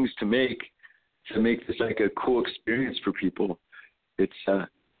cool things to make this like a cool experience for people, it's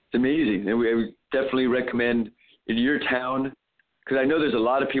amazing. And we definitely recommend in your town, because I know there's a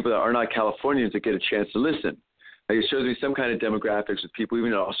lot of people that are not Californians that get a chance to listen. Like it shows me some kind of demographics with people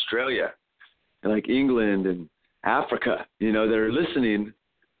even in Australia and like England and Africa, you know, that are listening,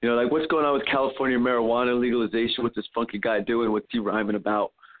 you know, like what's going on with California marijuana legalization? What's this funky guy doing? What's he rhyming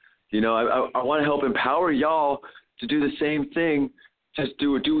about? You know, I want to help empower y'all to do the same thing. Just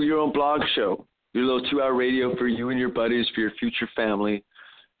do your own blog show, your little 2-hour radio for you and your buddies, for your future family,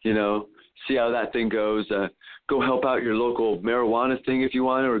 you know, see how that thing goes. Go help out your local marijuana thing if you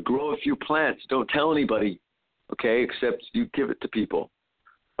want, or grow a few plants. Don't tell anybody, okay, except you give it to people,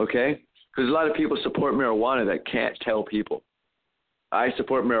 okay? Because a lot of people support marijuana that can't tell people. I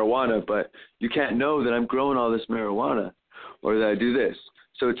support marijuana, but you can't know that I'm growing all this marijuana or that I do this.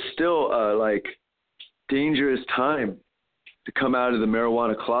 So it's still like dangerous time to come out of the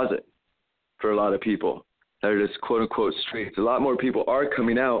marijuana closet for a lot of people that are just quote unquote straight. A lot more people are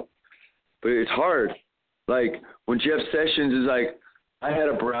coming out, but it's hard. Like when Jeff Sessions is like, I had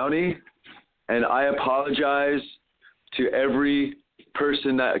a brownie and I apologize to every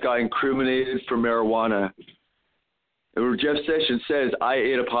person that got incriminated for marijuana. And where Jeff Sessions says, I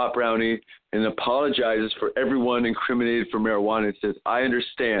ate a pot brownie and apologizes for everyone incriminated for marijuana. It says, I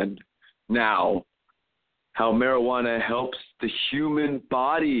understand now how marijuana helps the human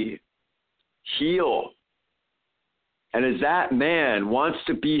body heal. And as that man wants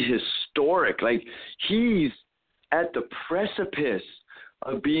to be historic, like he's at the precipice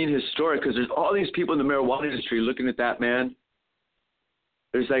of being historic, because there's all these people in the marijuana industry looking at that man.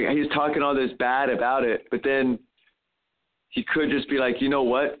 There's like, he's talking all this bad about it, but then he could just be like, you know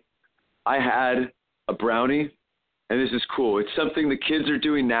what? I had a brownie and this is cool. It's something the kids are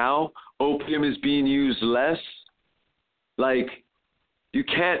doing now. Opium is being used less. Like, you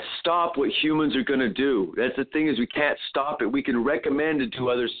can't stop what humans are going to do. That's the thing, is we can't stop it. We can recommend to do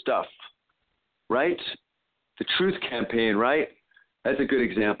other stuff, right? The Truth Campaign, right? That's a good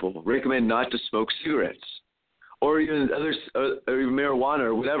example. Recommend not to smoke cigarettes or even others, or even marijuana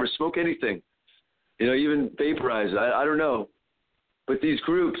or whatever. Smoke anything, you know, even vaporize. I don't know. But these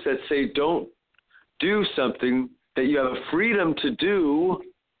groups that say don't do something that you have a freedom to do,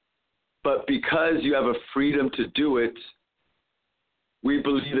 but because you have a freedom to do it, we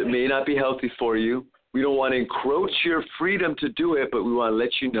believe it may not be healthy for you. We don't want to encroach your freedom to do it, but we want to let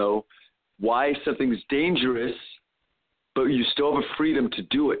you know why something's dangerous, but you still have a freedom to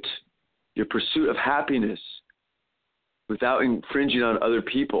do it. Your pursuit of happiness without infringing on other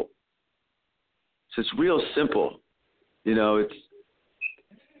people. So it's real simple. You know, it's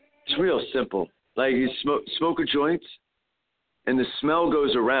real simple. Like you smoke a joint and the smell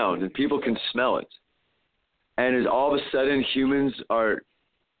goes around and people can smell it. And as all of a sudden humans are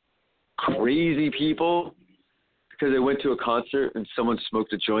crazy people because they went to a concert and someone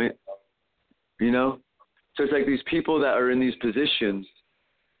smoked a joint, you know? So it's like these people that are in these positions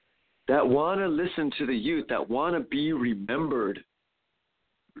that want to listen to the youth, that want to be remembered.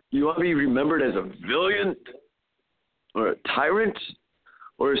 You want to be remembered as a villain or a tyrant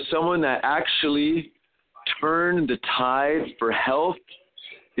or as someone that actually turned the tide for health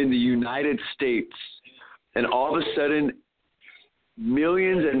in the United States. And all of a sudden,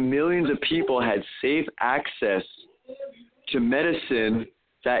 millions and millions of people had safe access to medicine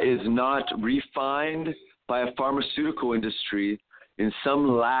that is not refined by a pharmaceutical industry in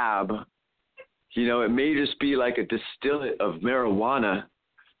some lab. You know, it may just be like a distillate of marijuana,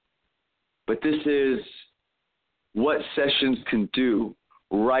 but this is what Sessions can do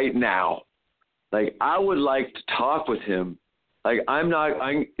right now. Like, I would like to talk with him Like,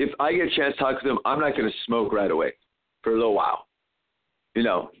 if I get a chance to talk to them, I'm not going to smoke right away for a little while. You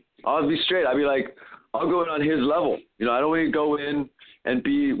know, I'll be straight. I'll be like, I'll go in on his level. You know, I don't want to go in and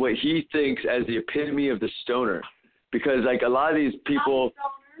be what he thinks as the epitome of the stoner. Because, like, a lot of these people,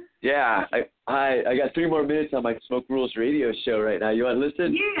 yeah, I got 3 more minutes on my Smoke Rules radio show right now. You want to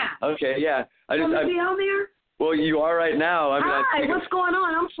listen? Yeah. Okay, yeah. Want to be on there? Well, you are right now. Hi, what's going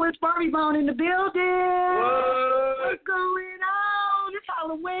on? I'm Swiss Barbie Bone in the building. What's going on? It's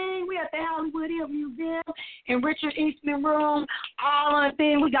Halloween. We at the Hollywood Hemp Museum in Richard Eastman Room. All on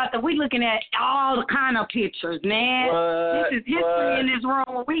thing. We looking at all the kind of pictures, man. This is history in this room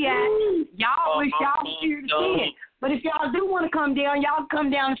where we at. Y'all wish y'all was here to see it. But if y'all do want to come down, y'all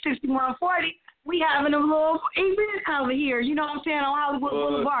come down to 6140. We having a little event over here, you know what I'm saying, on Hollywood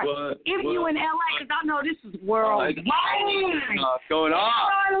Boulevard. If you in LA, because I know this is worldwide. What's going on?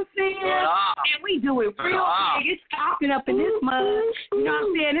 You know what I'm saying? And we do it real big. It's popping up in this mud. You know what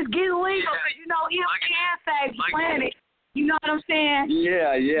I'm saying? It's getting legal because, you know, it can save the planet. You know what I'm saying?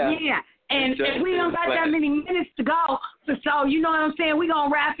 Yeah. Yeah. And we don't got that many minutes to go. So you know what I'm saying? We're going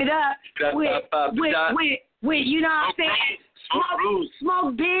to wrap it up with, you know what I'm saying?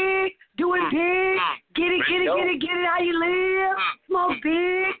 Smoke big, do it big, get it how you live. Smoke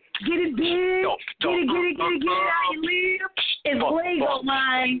big, get it big, get it how you live. It's legal,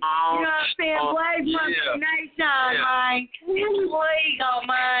 man. You know what I'm saying? Blaze Monkey Nation, man. It's legal,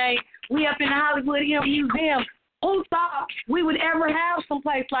 man. We up in the Hollywood Hemp Museum. Who thought we would ever have some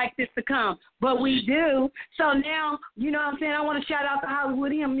place like this to come? But we do. So now, you know what I'm saying, I want to shout out the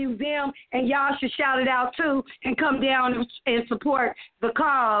Hollywood Hemp Museum, and y'all should shout it out too and come down and support the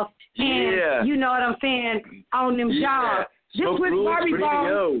cause. And you know what I'm saying, on them jobs. This is Swiss Barbie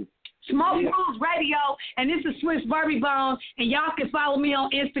Bone. Smoke Rules Radio, and this is Swiss Barbie Bone, and y'all can follow me on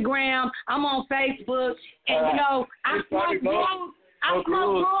Instagram. I'm on Facebook, and you know, I Smoke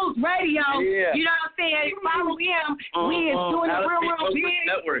Rules Radio. You know what I'm saying? Follow him. We is doing it real big.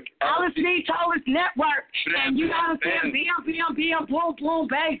 Network. Alice B. Tolis Network. And you know what I'm saying? Bam, boom, boom,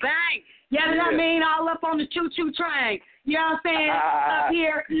 bang, bang. You know what I mean? All up on the choo-choo train. You know what I'm saying? Up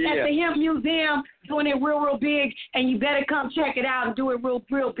here at the Hemp Museum, doing it real big. And you better come check it out and do it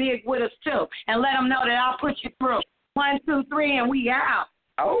real big with us, too. And let them know that I'll put you through. 1, 2, 3, and we out.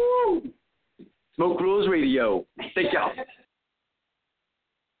 Oh. Smoke Rules Radio. Thank y'all.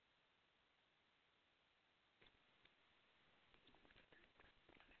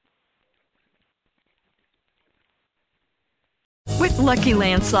 With Lucky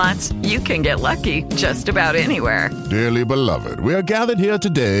Land Slots, you can get lucky just about anywhere. Dearly beloved, we are gathered here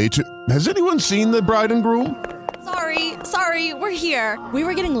today to... Has anyone seen the bride and groom? Sorry, we're here. We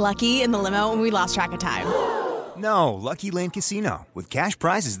were getting lucky in the limo and we lost track of time. No, Lucky Land Casino, with cash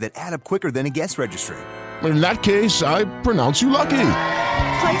prizes that add up quicker than a guest registry. In that case, I pronounce you lucky.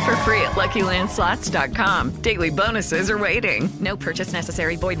 Play for free at LuckyLandSlots.com. Daily bonuses are waiting. No purchase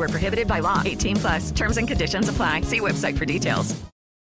necessary. Void where prohibited by law. 18+. Terms and conditions apply. See website for details.